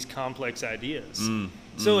versions of these complex ideas.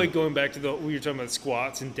 So like going back to we were talking about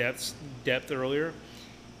squats and depth earlier,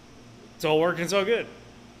 it's all working, it's all good.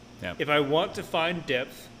 Yeah. If I want to find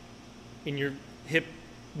depth in your hip,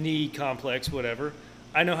 knee complex, whatever,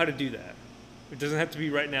 I know how to do that. It doesn't have to be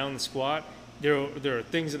right now in the squat. There are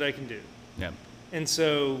things that I can do. Yeah. And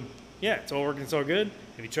so Yeah, it's all working, it's all good.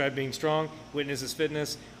 Have you tried being strong? Witness is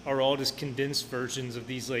fitness are all just condensed versions of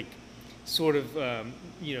these like sort of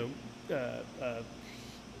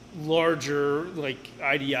larger like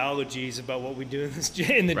ideologies about what we do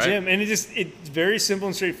in the Right. gym, and it's very simple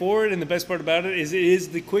and straightforward. And the best part about it is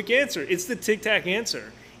the quick answer. It's the tic tac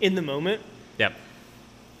answer in the moment. Yep.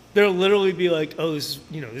 They'll literally be like, "Oh, this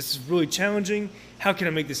is really challenging. How can I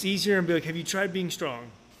make this easier?" And be like, "Have you tried being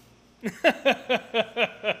strong?"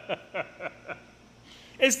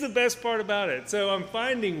 It's the best part about it. So I'm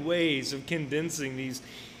finding ways of condensing these,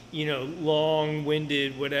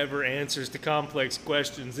 long-winded whatever answers to complex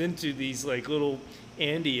questions into these like little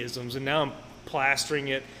Andy-isms, and now I'm plastering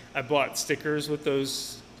it. I bought stickers with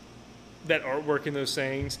that artwork and those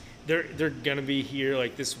sayings. They're gonna be here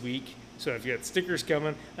like this week. So I've got stickers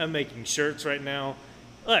coming. I'm making shirts right now.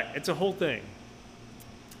 It's a whole thing.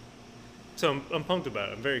 So I'm pumped about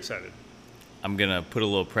it. I'm very excited. I'm going to put a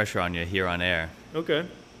little pressure on you here on air. Okay.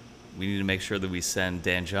 We need to make sure that we send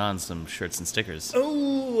Dan John some shirts and stickers.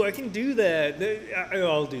 Oh, I can do that.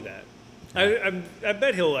 I'll do that. I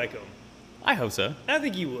bet he'll like them. I hope so. I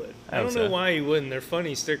think he would. I hope don't know so. why he wouldn't. They're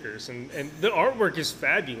funny stickers, and the artwork is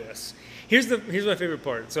fabulous. Here's my favorite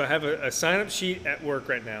part. So I have a sign-up sheet at work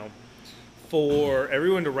right now for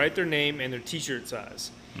everyone to write their name and their T-shirt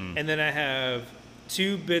size, and then I have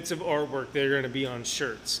 2 bits of artwork that are going to be on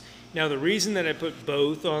shirts. Now, the reason that I put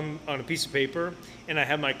both on a piece of paper and I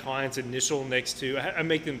have my client's initial next to, I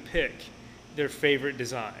make them pick their favorite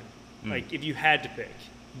design. Like, if you had to pick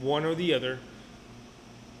one or the other,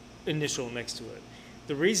 initial next to it.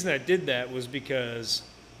 The reason I did that was because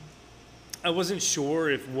I wasn't sure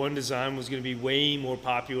if one design was going to be way more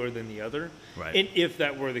popular than the other. Right. And if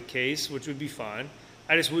that were the case, which would be fine,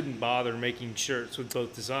 I just wouldn't bother making shirts with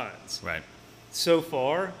both designs. Right. So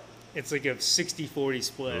far, it's like a 60-40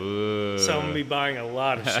 split. Ooh. So I'm going to be buying a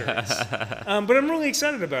lot of shirts. But I'm really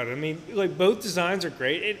excited about it. I mean, like, both designs are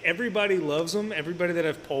great. And everybody loves them. Everybody that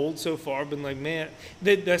I've polled so far have been like, man,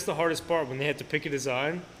 that's the hardest part when they have to pick a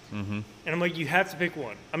design. Mm-hmm. And I'm like, you have to pick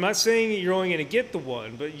one. I'm not saying that you're only going to get the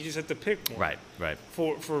one, but you just have to pick one. Right.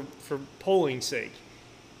 For polling's sake.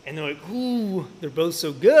 And they're like, ooh, they're both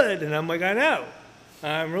so good. And I'm like, I know.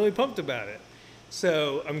 I'm really pumped about it.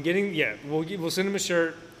 So I'm getting, we'll send him a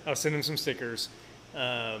shirt. I'll send him some stickers.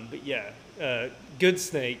 But yeah, Good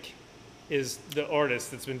Snake is the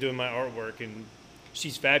artist that's been doing my artwork, and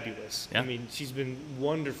she's fabulous. Yeah. I mean, she's been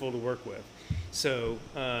wonderful to work with. So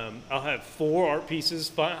I'll have 4 art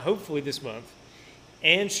pieces, hopefully this month,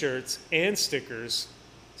 and shirts and stickers.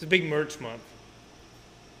 It's a big merch month.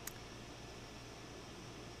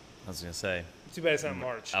 I was going to say. Too bad it's not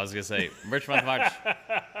March. I was going to say, merch month, March.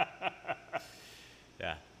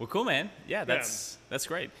 Yeah. Well, cool, man. Yeah, that's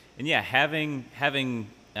great. And yeah, having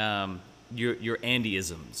your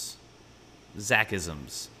Andy-isms,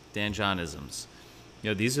 Zach-isms, Dan John-isms,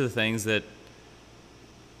 these are the things that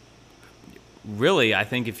really, I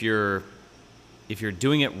think if you're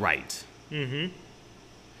doing it right,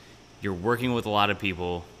 you're working with a lot of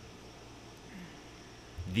people,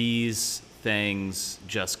 these things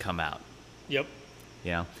just come out. Yep.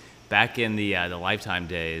 Back in the Lifetime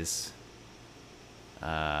days,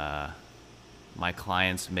 my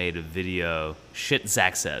clients made a video, shit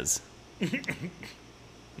Zach says.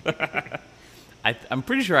 I'm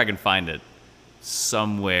pretty sure I can find it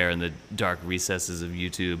somewhere in the dark recesses of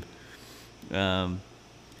YouTube. But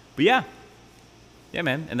yeah,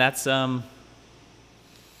 man, and that's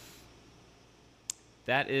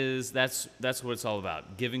what it's all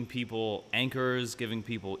about. Giving people anchors, giving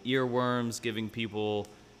people earworms, giving people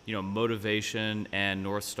motivation and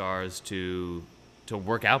North Stars to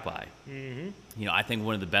work out by. Mm-hmm. I think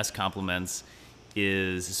one of the best compliments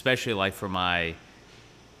is, especially like for my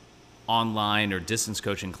online or distance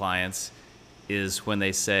coaching clients, is when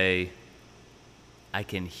they say, I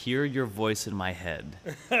can hear your voice in my head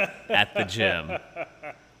at the gym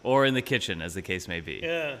or in the kitchen, as the case may be.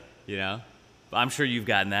 Yeah. I'm sure you've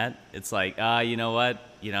gotten that. It's like, you know what?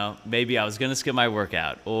 Maybe I was going to skip my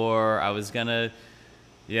workout, or I was going to,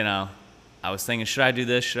 I was thinking, should I do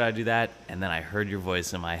this? Should I do that? And then I heard your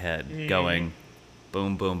voice in my head going,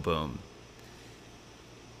 boom, boom, boom.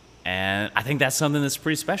 And I think that's something that's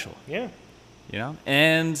pretty special. Yeah.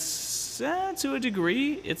 And to a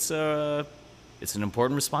degree, it's an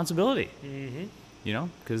important responsibility. Mm-hmm.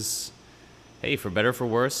 Because, hey, for better or for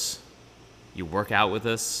worse, you work out with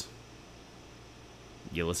us,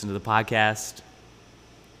 you listen to the podcast,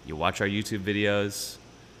 you watch our YouTube videos,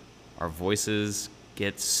 our voices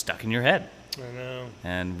get stuck in your head. I know.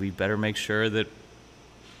 And we better make sure that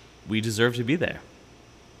we deserve to be there.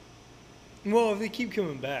 Well, if they keep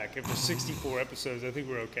coming back after 64 episodes, I think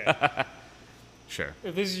we're okay. Sure.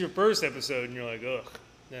 If this is your first episode and you're like, ugh,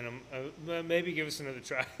 then maybe give us another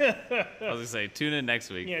try. I was gonna say, tune in next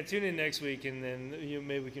week. Yeah, tune in next week, and then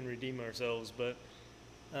maybe we can redeem ourselves. But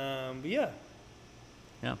yeah.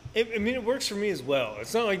 Yeah. I mean, it works for me as well.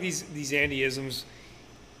 It's not like these Andy-isms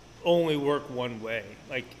only work one way.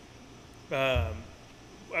 Like,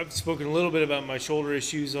 I've spoken a little bit about my shoulder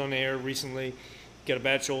issues on air recently. Got a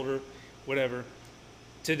bad shoulder, whatever.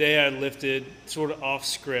 Today I lifted sort of off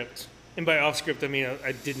script. And by off script, I mean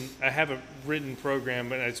I have a written program,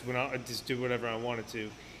 but I just do whatever I wanted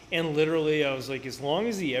to. And literally, I was like, as long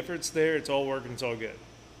as the effort's there, it's all working, it's all good.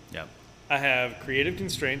 Yep. I have creative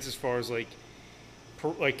constraints as far as like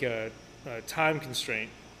a time constraint,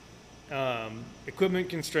 equipment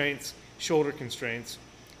constraints, shoulder constraints.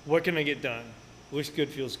 What can I get done? Looks good,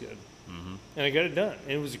 feels good. Mm-hmm. And I got it done.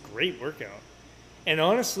 And it was a great workout. And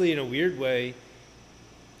honestly, in a weird way,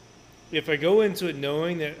 if I go into it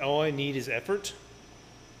knowing that all I need is effort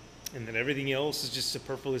and that everything else is just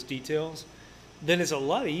superfluous details, then it's a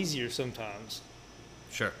lot easier sometimes.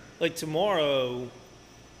 Sure. Like tomorrow,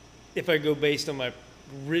 if I go based on my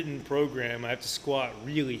written program, I have to squat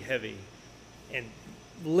really heavy. And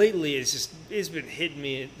lately, it's been hitting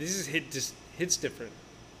me. This just hits different.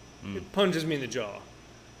 It punches me in the jaw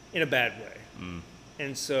in a bad way.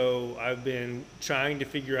 And so I've been trying to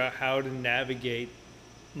figure out how to navigate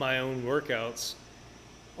my own workouts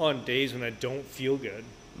on days when I don't feel good,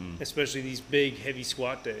 especially these big, heavy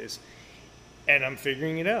squat days. And I'm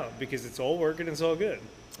figuring it out because it's all working, it's all good.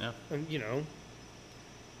 Yeah. And,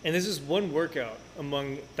 and this is one workout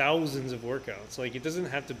among thousands of workouts. Like, it doesn't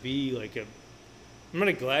have to be like I'm not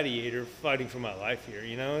a gladiator fighting for my life here,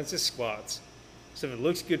 It's just squats. So if it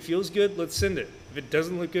looks good, feels good, let's send it. If it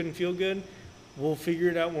doesn't look good and feel good, we'll figure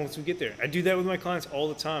it out once we get there. I do that with my clients all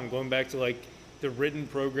the time, going back to like the written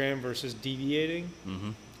program versus deviating. Mm-hmm.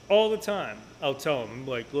 All the time. I'll tell them,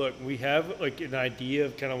 like, look, we have like an idea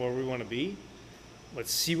of kind of where we want to be.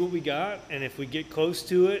 Let's see what we got. And if we get close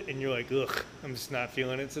to it and you're like, ugh, I'm just not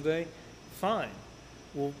feeling it today, fine.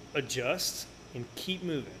 We'll adjust and keep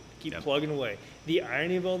moving, keep plugging away. The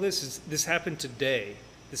irony of all this is this happened today,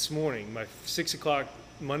 this morning, my 6 o'clock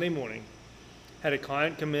Monday morning. Had a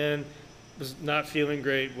client come in, was not feeling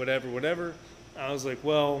great, whatever. I was like,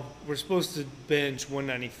 well, we're supposed to bench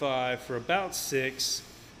 195 for about 6.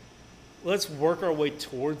 Let's work our way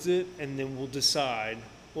towards it, and then we'll decide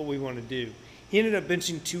what we want to do. He ended up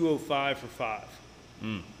benching 205 for 5.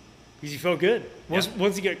 Because he felt good.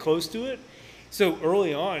 Once he got close to it. So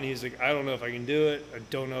early on, he was like, I don't know if I can do it. I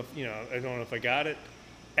don't know if I got it.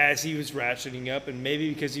 As he was ratcheting up, and maybe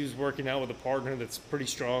because he was working out with a partner that's pretty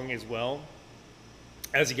strong as well,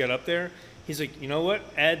 as he got up there, he's like, you know what?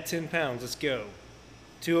 Add 10 pounds. Let's go.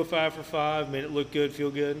 205 for 5. Made it look good,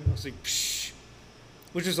 feel good. I was like, psh.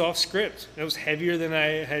 Which was off script. It was heavier than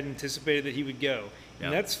I had anticipated that he would go. Yep.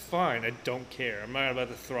 And that's fine. I don't care. I'm not about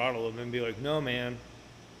to throttle him and be like, no, man.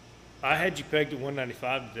 I had you pegged at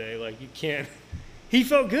 195 today. Like, you can't. He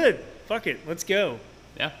felt good. Fuck it. Let's go.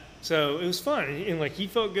 Yeah. So it was fun. And like, he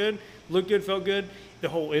felt good, looked good, felt good. The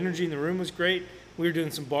whole energy in the room was great. We were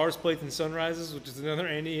doing some bars, plates, and sunrises, which is another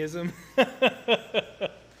Andy-ism.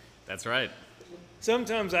 That's right.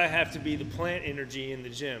 Sometimes I have to be the plant energy in the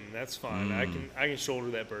gym. That's fine. I can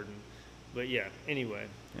shoulder that burden. But yeah, anyway.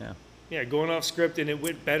 Yeah, going off script, and it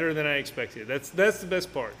went better than I expected. That's the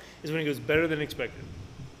best part, is when it goes better than expected.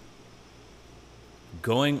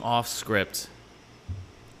 Going off script,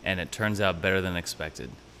 and it turns out better than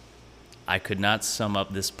expected. I could not sum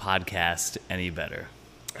up this podcast any better.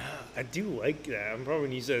 I do like that. I'm probably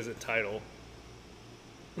going to use that as a title.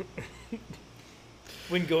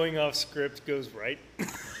 When going off script goes right.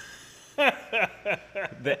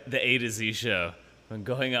 The A to Z show. When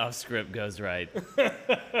going off script goes right.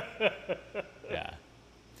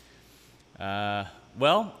 Yeah.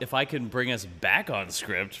 Well, if I can bring us back on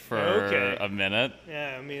script for a minute.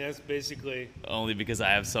 Yeah, I mean, that's basically... Only because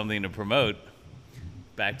I have something to promote.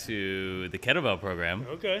 Back to the kettlebell program.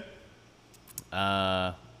 Okay.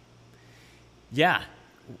 Yeah.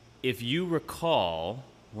 If you recall,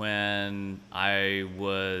 when I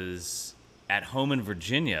was at home in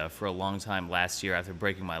Virginia for a long time last year after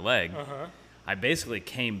breaking my leg, I basically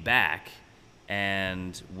came back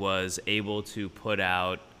and was able to put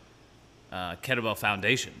out kettlebell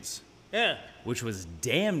foundations. Yeah. Which was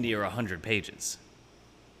damn near 100 pages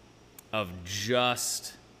of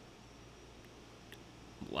just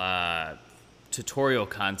tutorial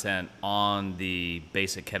content on the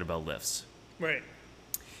basic kettlebell lifts. Right.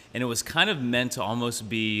 And it was kind of meant to almost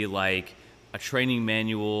be like a training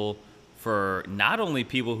manual for not only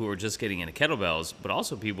people who are just getting into kettlebells, but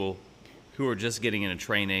also people who are just getting into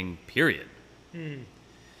training, period.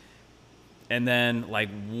 And then, like,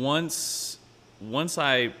 once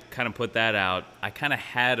I kind of put that out, I kind of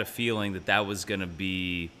had a feeling that that was going to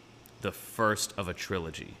be the first of a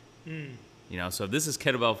trilogy. You know, so this is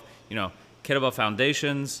kettlebell, you know, kettlebell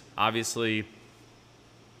foundations. Obviously,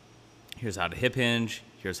 here's how to hip hinge,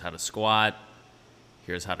 here's how to squat,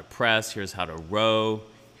 here's how to press, here's how to row,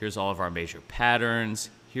 here's all of our major patterns,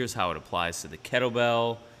 here's how it applies to the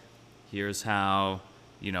kettlebell, here's how,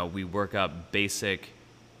 you know, we work up basic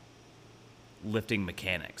lifting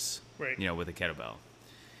mechanics, right, you know, with a kettlebell.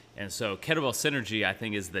 And so kettlebell synergy, I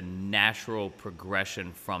think, is the natural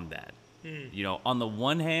progression from that. You know, on the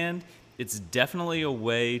one hand, it's definitely a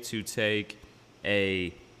way to take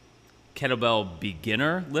a kettlebell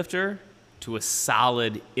beginner lifter to a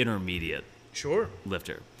solid intermediate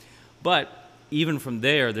lifter. But even from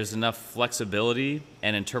there, there's enough flexibility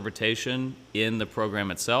and interpretation in the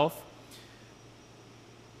program itself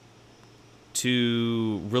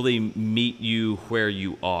to really meet you where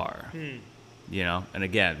you are. You know, and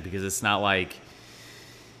again, because it's not like,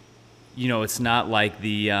 you know, it's not like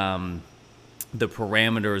the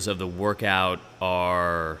parameters of the workout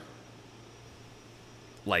are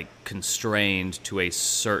like constrained to a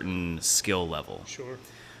certain skill level. Sure.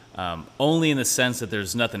 Only in the sense that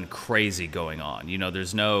there's nothing crazy going on. You know,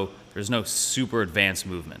 there's no super advanced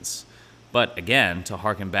movements. But again, to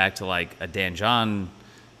harken back to like a Dan John,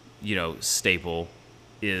 you know, staple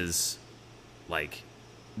is like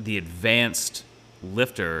the advanced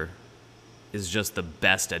lifter is just the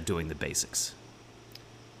best at doing the basics.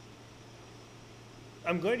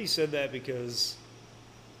 I'm glad you said that, because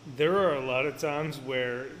there are a lot of times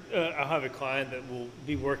where I'll have a client that will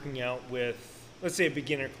be working out with, let's say a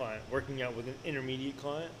beginner client, working out with an intermediate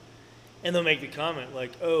client, and they'll make the comment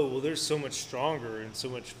like, oh, well, they're so much stronger and so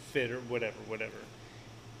much fitter, whatever.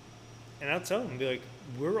 And I'll tell them, be like,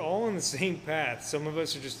 we're all on the same path. Some of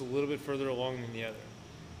us are just a little bit further along than the other.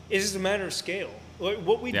 It's just a matter of scale.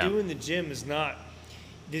 What we do in the gym is not,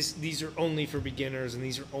 these are only for beginners, and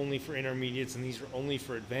these are only for intermediates, and these are only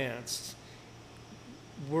for advanced.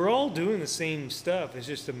 We're all doing the same stuff. It's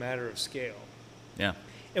just a matter of scale. Yeah.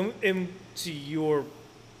 And to your,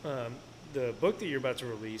 the book that you're about to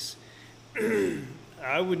release,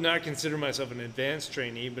 I would not consider myself an advanced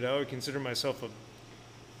trainee, but I would consider myself a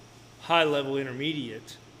high-level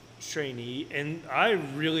intermediate trainee, and I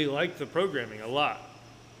really like the programming a lot.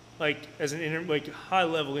 Like, as an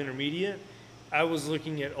high-level intermediate, I was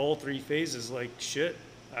looking at all three phases like, shit,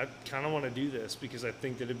 I kind of want to do this because I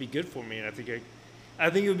think that it'd be good for me, and I think it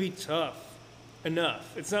would be tough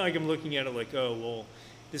enough. It's not like I'm looking at it like, oh, well,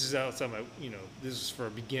 this is outside my, you know, this is for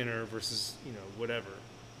a beginner versus, you know, whatever.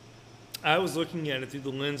 I was looking at it through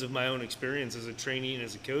the lens of my own experience as a trainee and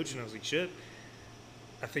as a coach, and I was like, shit,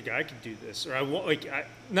 I think I could do this. Or I want, like,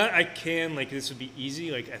 I can, like, this would be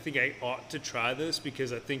easy. Like, I think I ought to try this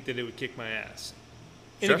because I think that it would kick my ass.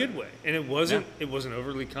 In a good way. And it wasn't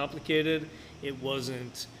overly complicated. It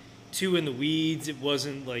wasn't too in the weeds. It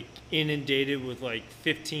wasn't, like, inundated with, like,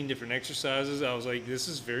 15 different exercises. I was like, this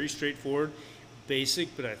is very straightforward,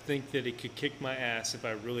 basic, but I think that it could kick my ass if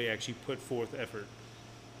I really actually put forth effort.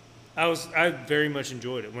 I very much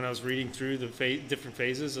enjoyed it. When I was reading through the different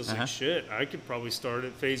phases, I was like, shit, I could probably start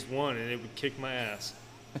at phase 1 and it would kick my ass.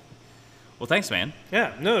 Well, thanks, man.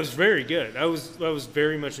 Yeah, no, it was very good. I was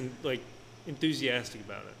very much enthusiastic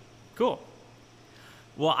about it. Cool.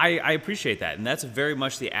 Well, I appreciate that, and that's very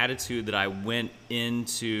much the attitude that I went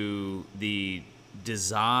into the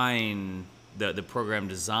design, the program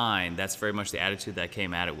design. That's very much the attitude that I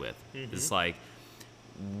came at it with. It's like,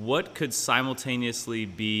 what could simultaneously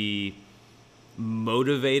be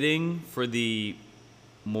motivating for the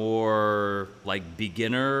more like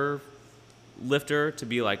beginner lifter to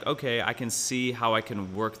be like, okay, I can see how I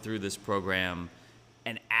can work through this program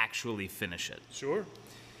and actually finish it. Sure.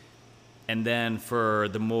 And then for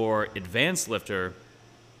the more advanced lifter,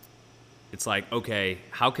 it's like, okay,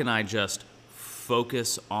 how can I just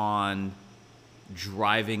focus on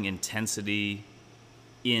driving intensity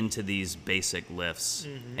into these basic lifts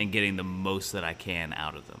and getting the most that I can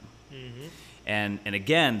out of them. And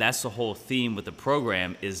again, that's the whole theme with the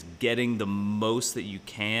program, is getting the most that you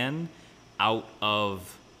can out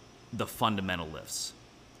of the fundamental lifts.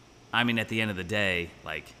 I mean, at the end of the day,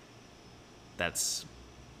 like, that's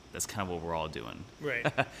kind of what we're all doing. Right.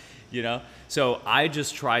 You know? So I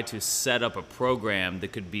just try to set up a program that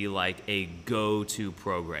could be like a go-to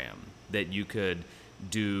program that you could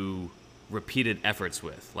do repeated efforts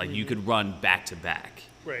with. Like, you could run back to back.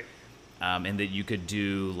 Right. And that you could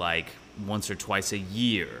do, like, once or twice a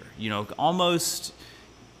year. Almost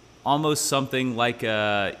something like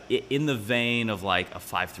in the vein of like a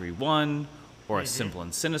 5-3-1 or a simple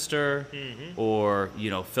and sinister, or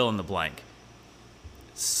fill in the blank.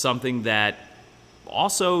 Something that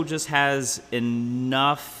also just has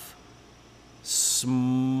enough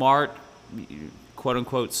smart, quote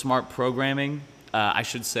unquote, smart programming. I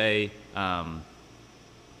should say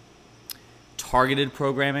targeted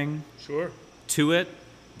programming. Sure. To it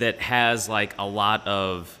that has like a lot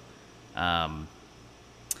of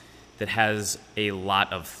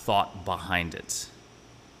thought behind it.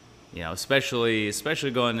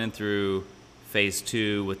 Especially going in through phase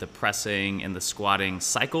 2 with the pressing and the squatting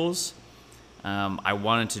cycles. I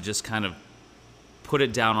wanted to just kind of put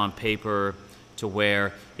it down on paper to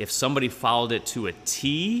where if somebody followed it to a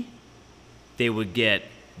T, they would get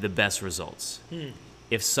the best results.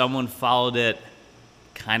 If someone followed it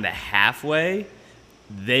kind of halfway,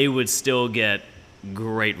 they would still get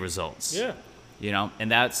great results. Yeah.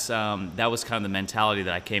 And that was kind of the mentality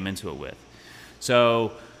that I came into it with.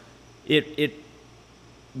 So it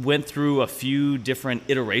went through a few different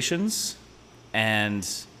iterations, and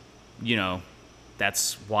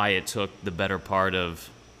that's why it took the better part of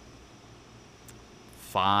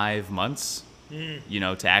 5 months,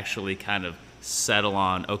 to actually kind of settle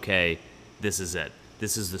on, okay, this is it.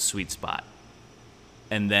 This is the sweet spot.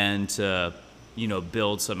 And then to,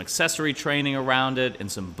 build some accessory training around it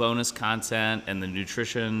and some bonus content and the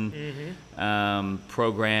nutrition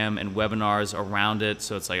program and webinars around it.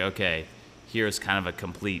 So it's like, okay, here's kind of a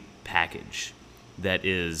complete package that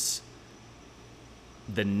is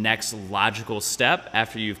the next logical step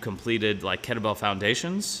after you've completed like kettlebell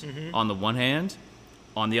foundations on the one hand.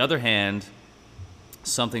 On the other hand,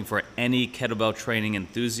 something for any kettlebell training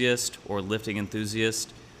enthusiast or lifting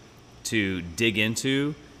enthusiast to dig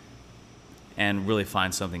into and really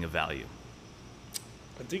find something of value.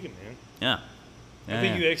 I dig it, man. Yeah. I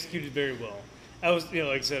think you executed very well. I was, like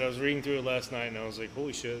I said, I was reading through it last night, and I was like,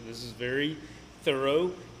 holy shit, this is very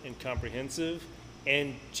thorough and comprehensive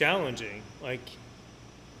and challenging. Like,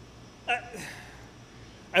 I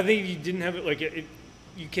think if you didn't have it, like,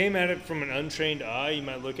 you came at it from an untrained eye, you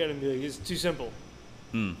might look at it and be like, it's too simple.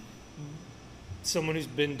 Someone who's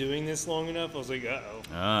been doing this long enough, I was like,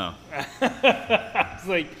 uh-oh. I was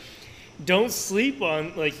like, don't sleep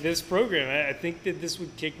on like this program. I think that this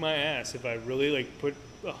would kick my ass if I really like put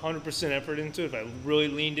 100% effort into it. If I really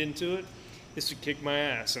leaned into it, this would kick my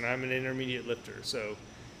ass, and I'm an intermediate lifter. So,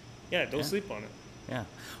 yeah, don't sleep on it. Yeah.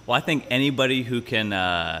 Well, I think anybody who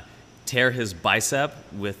can tear his bicep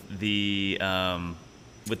with the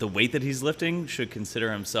weight that he's lifting should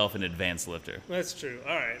consider himself an advanced lifter. That's true.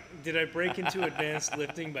 All right. Did I break into advanced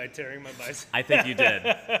lifting by tearing my bicep? I think you did.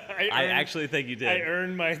 I actually think you did. I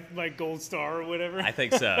earned my gold star or whatever. I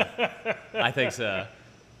think so.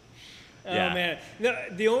 Yeah. Oh, man. No,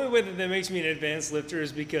 the only way that makes me an advanced lifter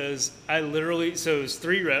is because so it was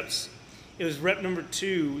 3 reps. It was rep number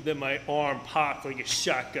 2 that my arm popped like a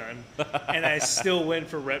shotgun, and I still went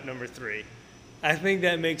for rep number 3. I think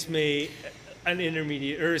that makes me an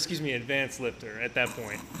advanced lifter at that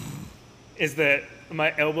point. Is that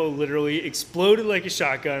my elbow literally exploded like a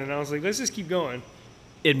shotgun, and I was like, let's just keep going.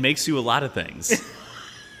 It makes you a lot of things.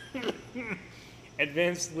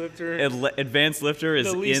 Advanced lifter. Advanced lifter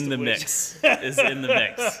is in the mix. Is in the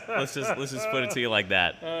mix. Let's just put it to you like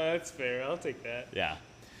that. That's fair. I'll take that.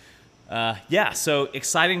 Yeah. So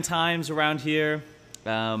exciting times around here.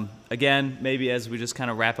 Again, maybe as we just kind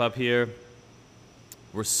of wrap up here,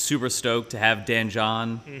 we're super stoked to have Dan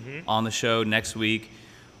John on the show next week.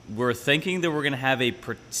 We're thinking that we're going to have a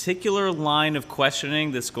particular line of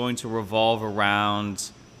questioning that's going to revolve around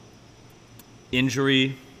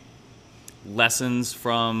injury, lessons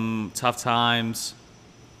from tough times,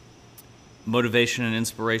 motivation and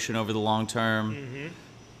inspiration over the long term.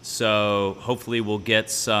 So hopefully we'll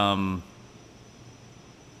get some...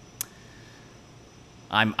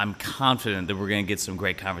 I'm confident that we're going to get some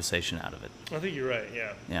great conversation out of it. I think you're right,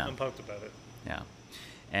 yeah. I'm pumped about it. Yeah.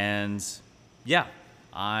 And, yeah,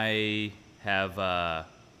 I have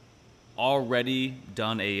already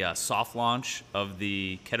done a soft launch of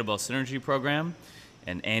the Kettlebell Synergy program.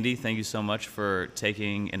 And, Andy, thank you so much for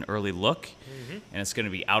taking an early look. And it's going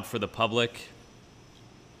to be out for the public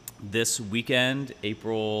this weekend,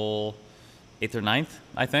 April 8th or 9th,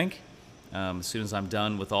 I think, as soon as I'm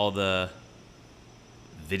done with all the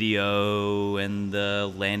video and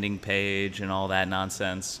the landing page and all that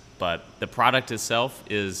nonsense. But the product itself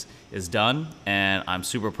is done, and I'm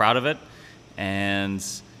super proud of it. And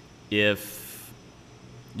if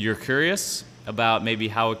you're curious about maybe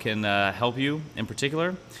how it can help you in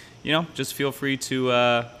particular, just feel free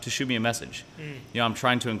to shoot me a message. I'm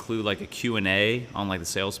trying to include like a Q&A on like the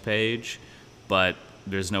sales page, but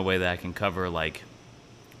there's no way that I can cover like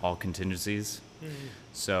all contingencies.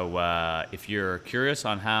 So if you're curious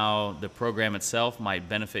on how the program itself might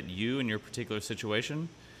benefit you in your particular situation,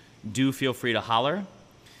 do feel free to holler.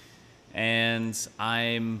 And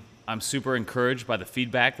I'm super encouraged by the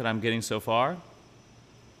feedback that I'm getting so far.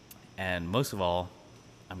 And most of all,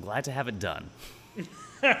 I'm glad to have it done.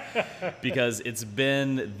 Because it's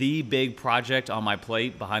been the big project on my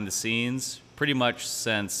plate behind the scenes pretty much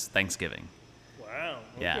since Thanksgiving. Wow.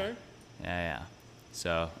 Okay. Yeah.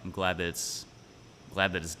 So I'm glad that it's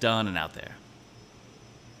done and out there.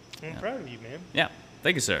 I'm proud of you, man. Yeah.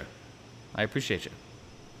 Thank you, sir. I appreciate you.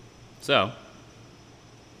 So,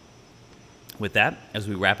 with that, as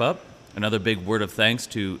we wrap up, another big word of thanks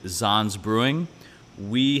to Zons Brewing.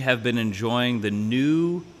 We have been enjoying the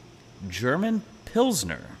new German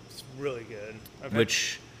Pilsner. It's really good.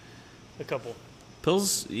 Which a couple.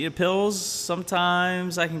 Pills,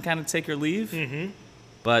 sometimes I can kind of take or leave. Mm-hmm.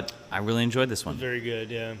 But I really enjoyed this one. Very good,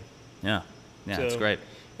 yeah. Yeah, so, it's great.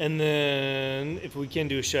 And then, if we can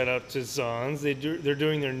do a shout out to Zons, they're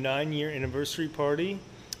doing their 9-year anniversary party,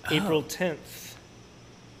 April 10th,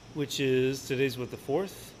 which is, today's what, the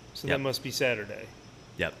 4th? So that must be Saturday.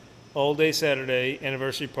 Yep. All day Saturday,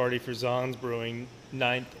 anniversary party for Zons Brewing,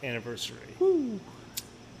 9th anniversary. Woo!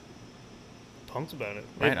 Pumped about it.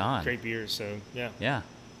 Right on. Great beers, so yeah. Yeah.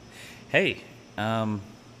 Hey,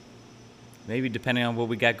 maybe depending on what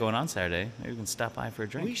we got going on Saturday, maybe we can stop by for a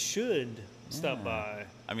drink. We should stop by.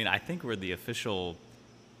 I mean, I think we're the official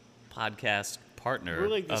podcast partner we're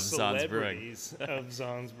like the of Zons Brewing. celebrities of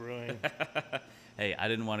Zons Brewing. Hey, I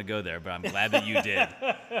didn't want to go there, but I'm glad that you did.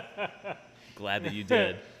 Glad that you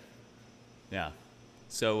did. Yeah.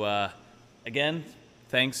 So, again,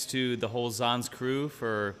 thanks to the whole Zons crew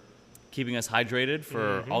for keeping us hydrated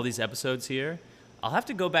for all these episodes here. I'll have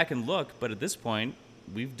to go back and look, but at this point,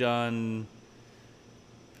 we've done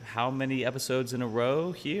how many episodes in a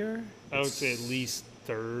row here? I would say at least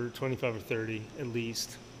 25 or 30, at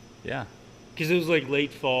least. Yeah. Because it was like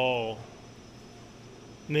late fall,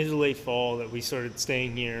 mid to late fall that we started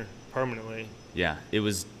staying here permanently. Yeah, it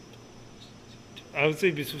was. I would say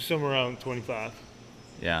this was somewhere around 25.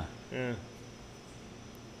 Yeah. Yeah.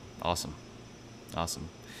 Awesome.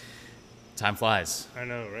 Time flies. I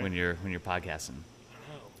know, right? When you're podcasting.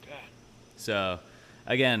 Oh God. So,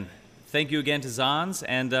 again, thank you again to Zons,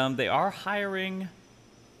 and they are hiring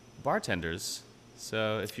bartenders.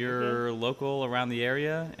 So if you're local around the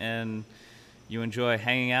area and you enjoy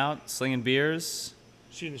hanging out, slinging beers,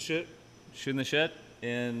 shooting the shit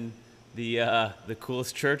in the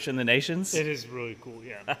coolest church in the nations, it is really cool.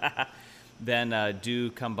 Yeah. Then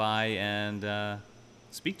do come by and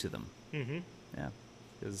speak to them. Mm-hmm. Yeah,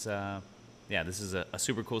 because this is a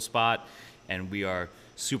super cool spot, and we are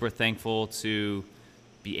super thankful to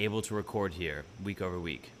be able to record here week over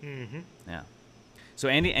week. Mm-hmm. Yeah. So,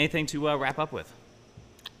 Andy, anything to wrap up with?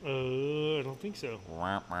 I don't think so.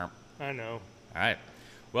 I know. All right.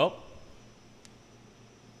 Well,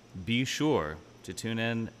 be sure to tune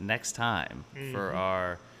in next time for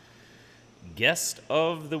our guest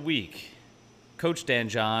of the week, Coach Dan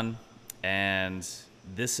John, and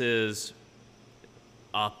this is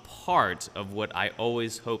a part of what I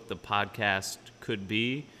always hoped the podcast could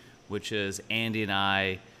be, which is Andy and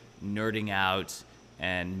I nerding out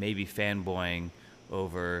and maybe fanboying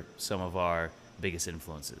over some of our biggest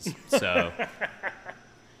influences. So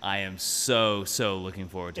I am so looking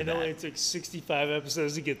forward to that. It only took 65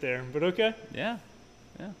 episodes to get there, but okay. Yeah,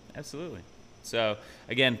 absolutely. So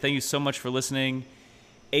again, thank you so much for listening.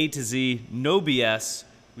 A to Z, no BS.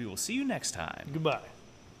 We will see you next time. Goodbye.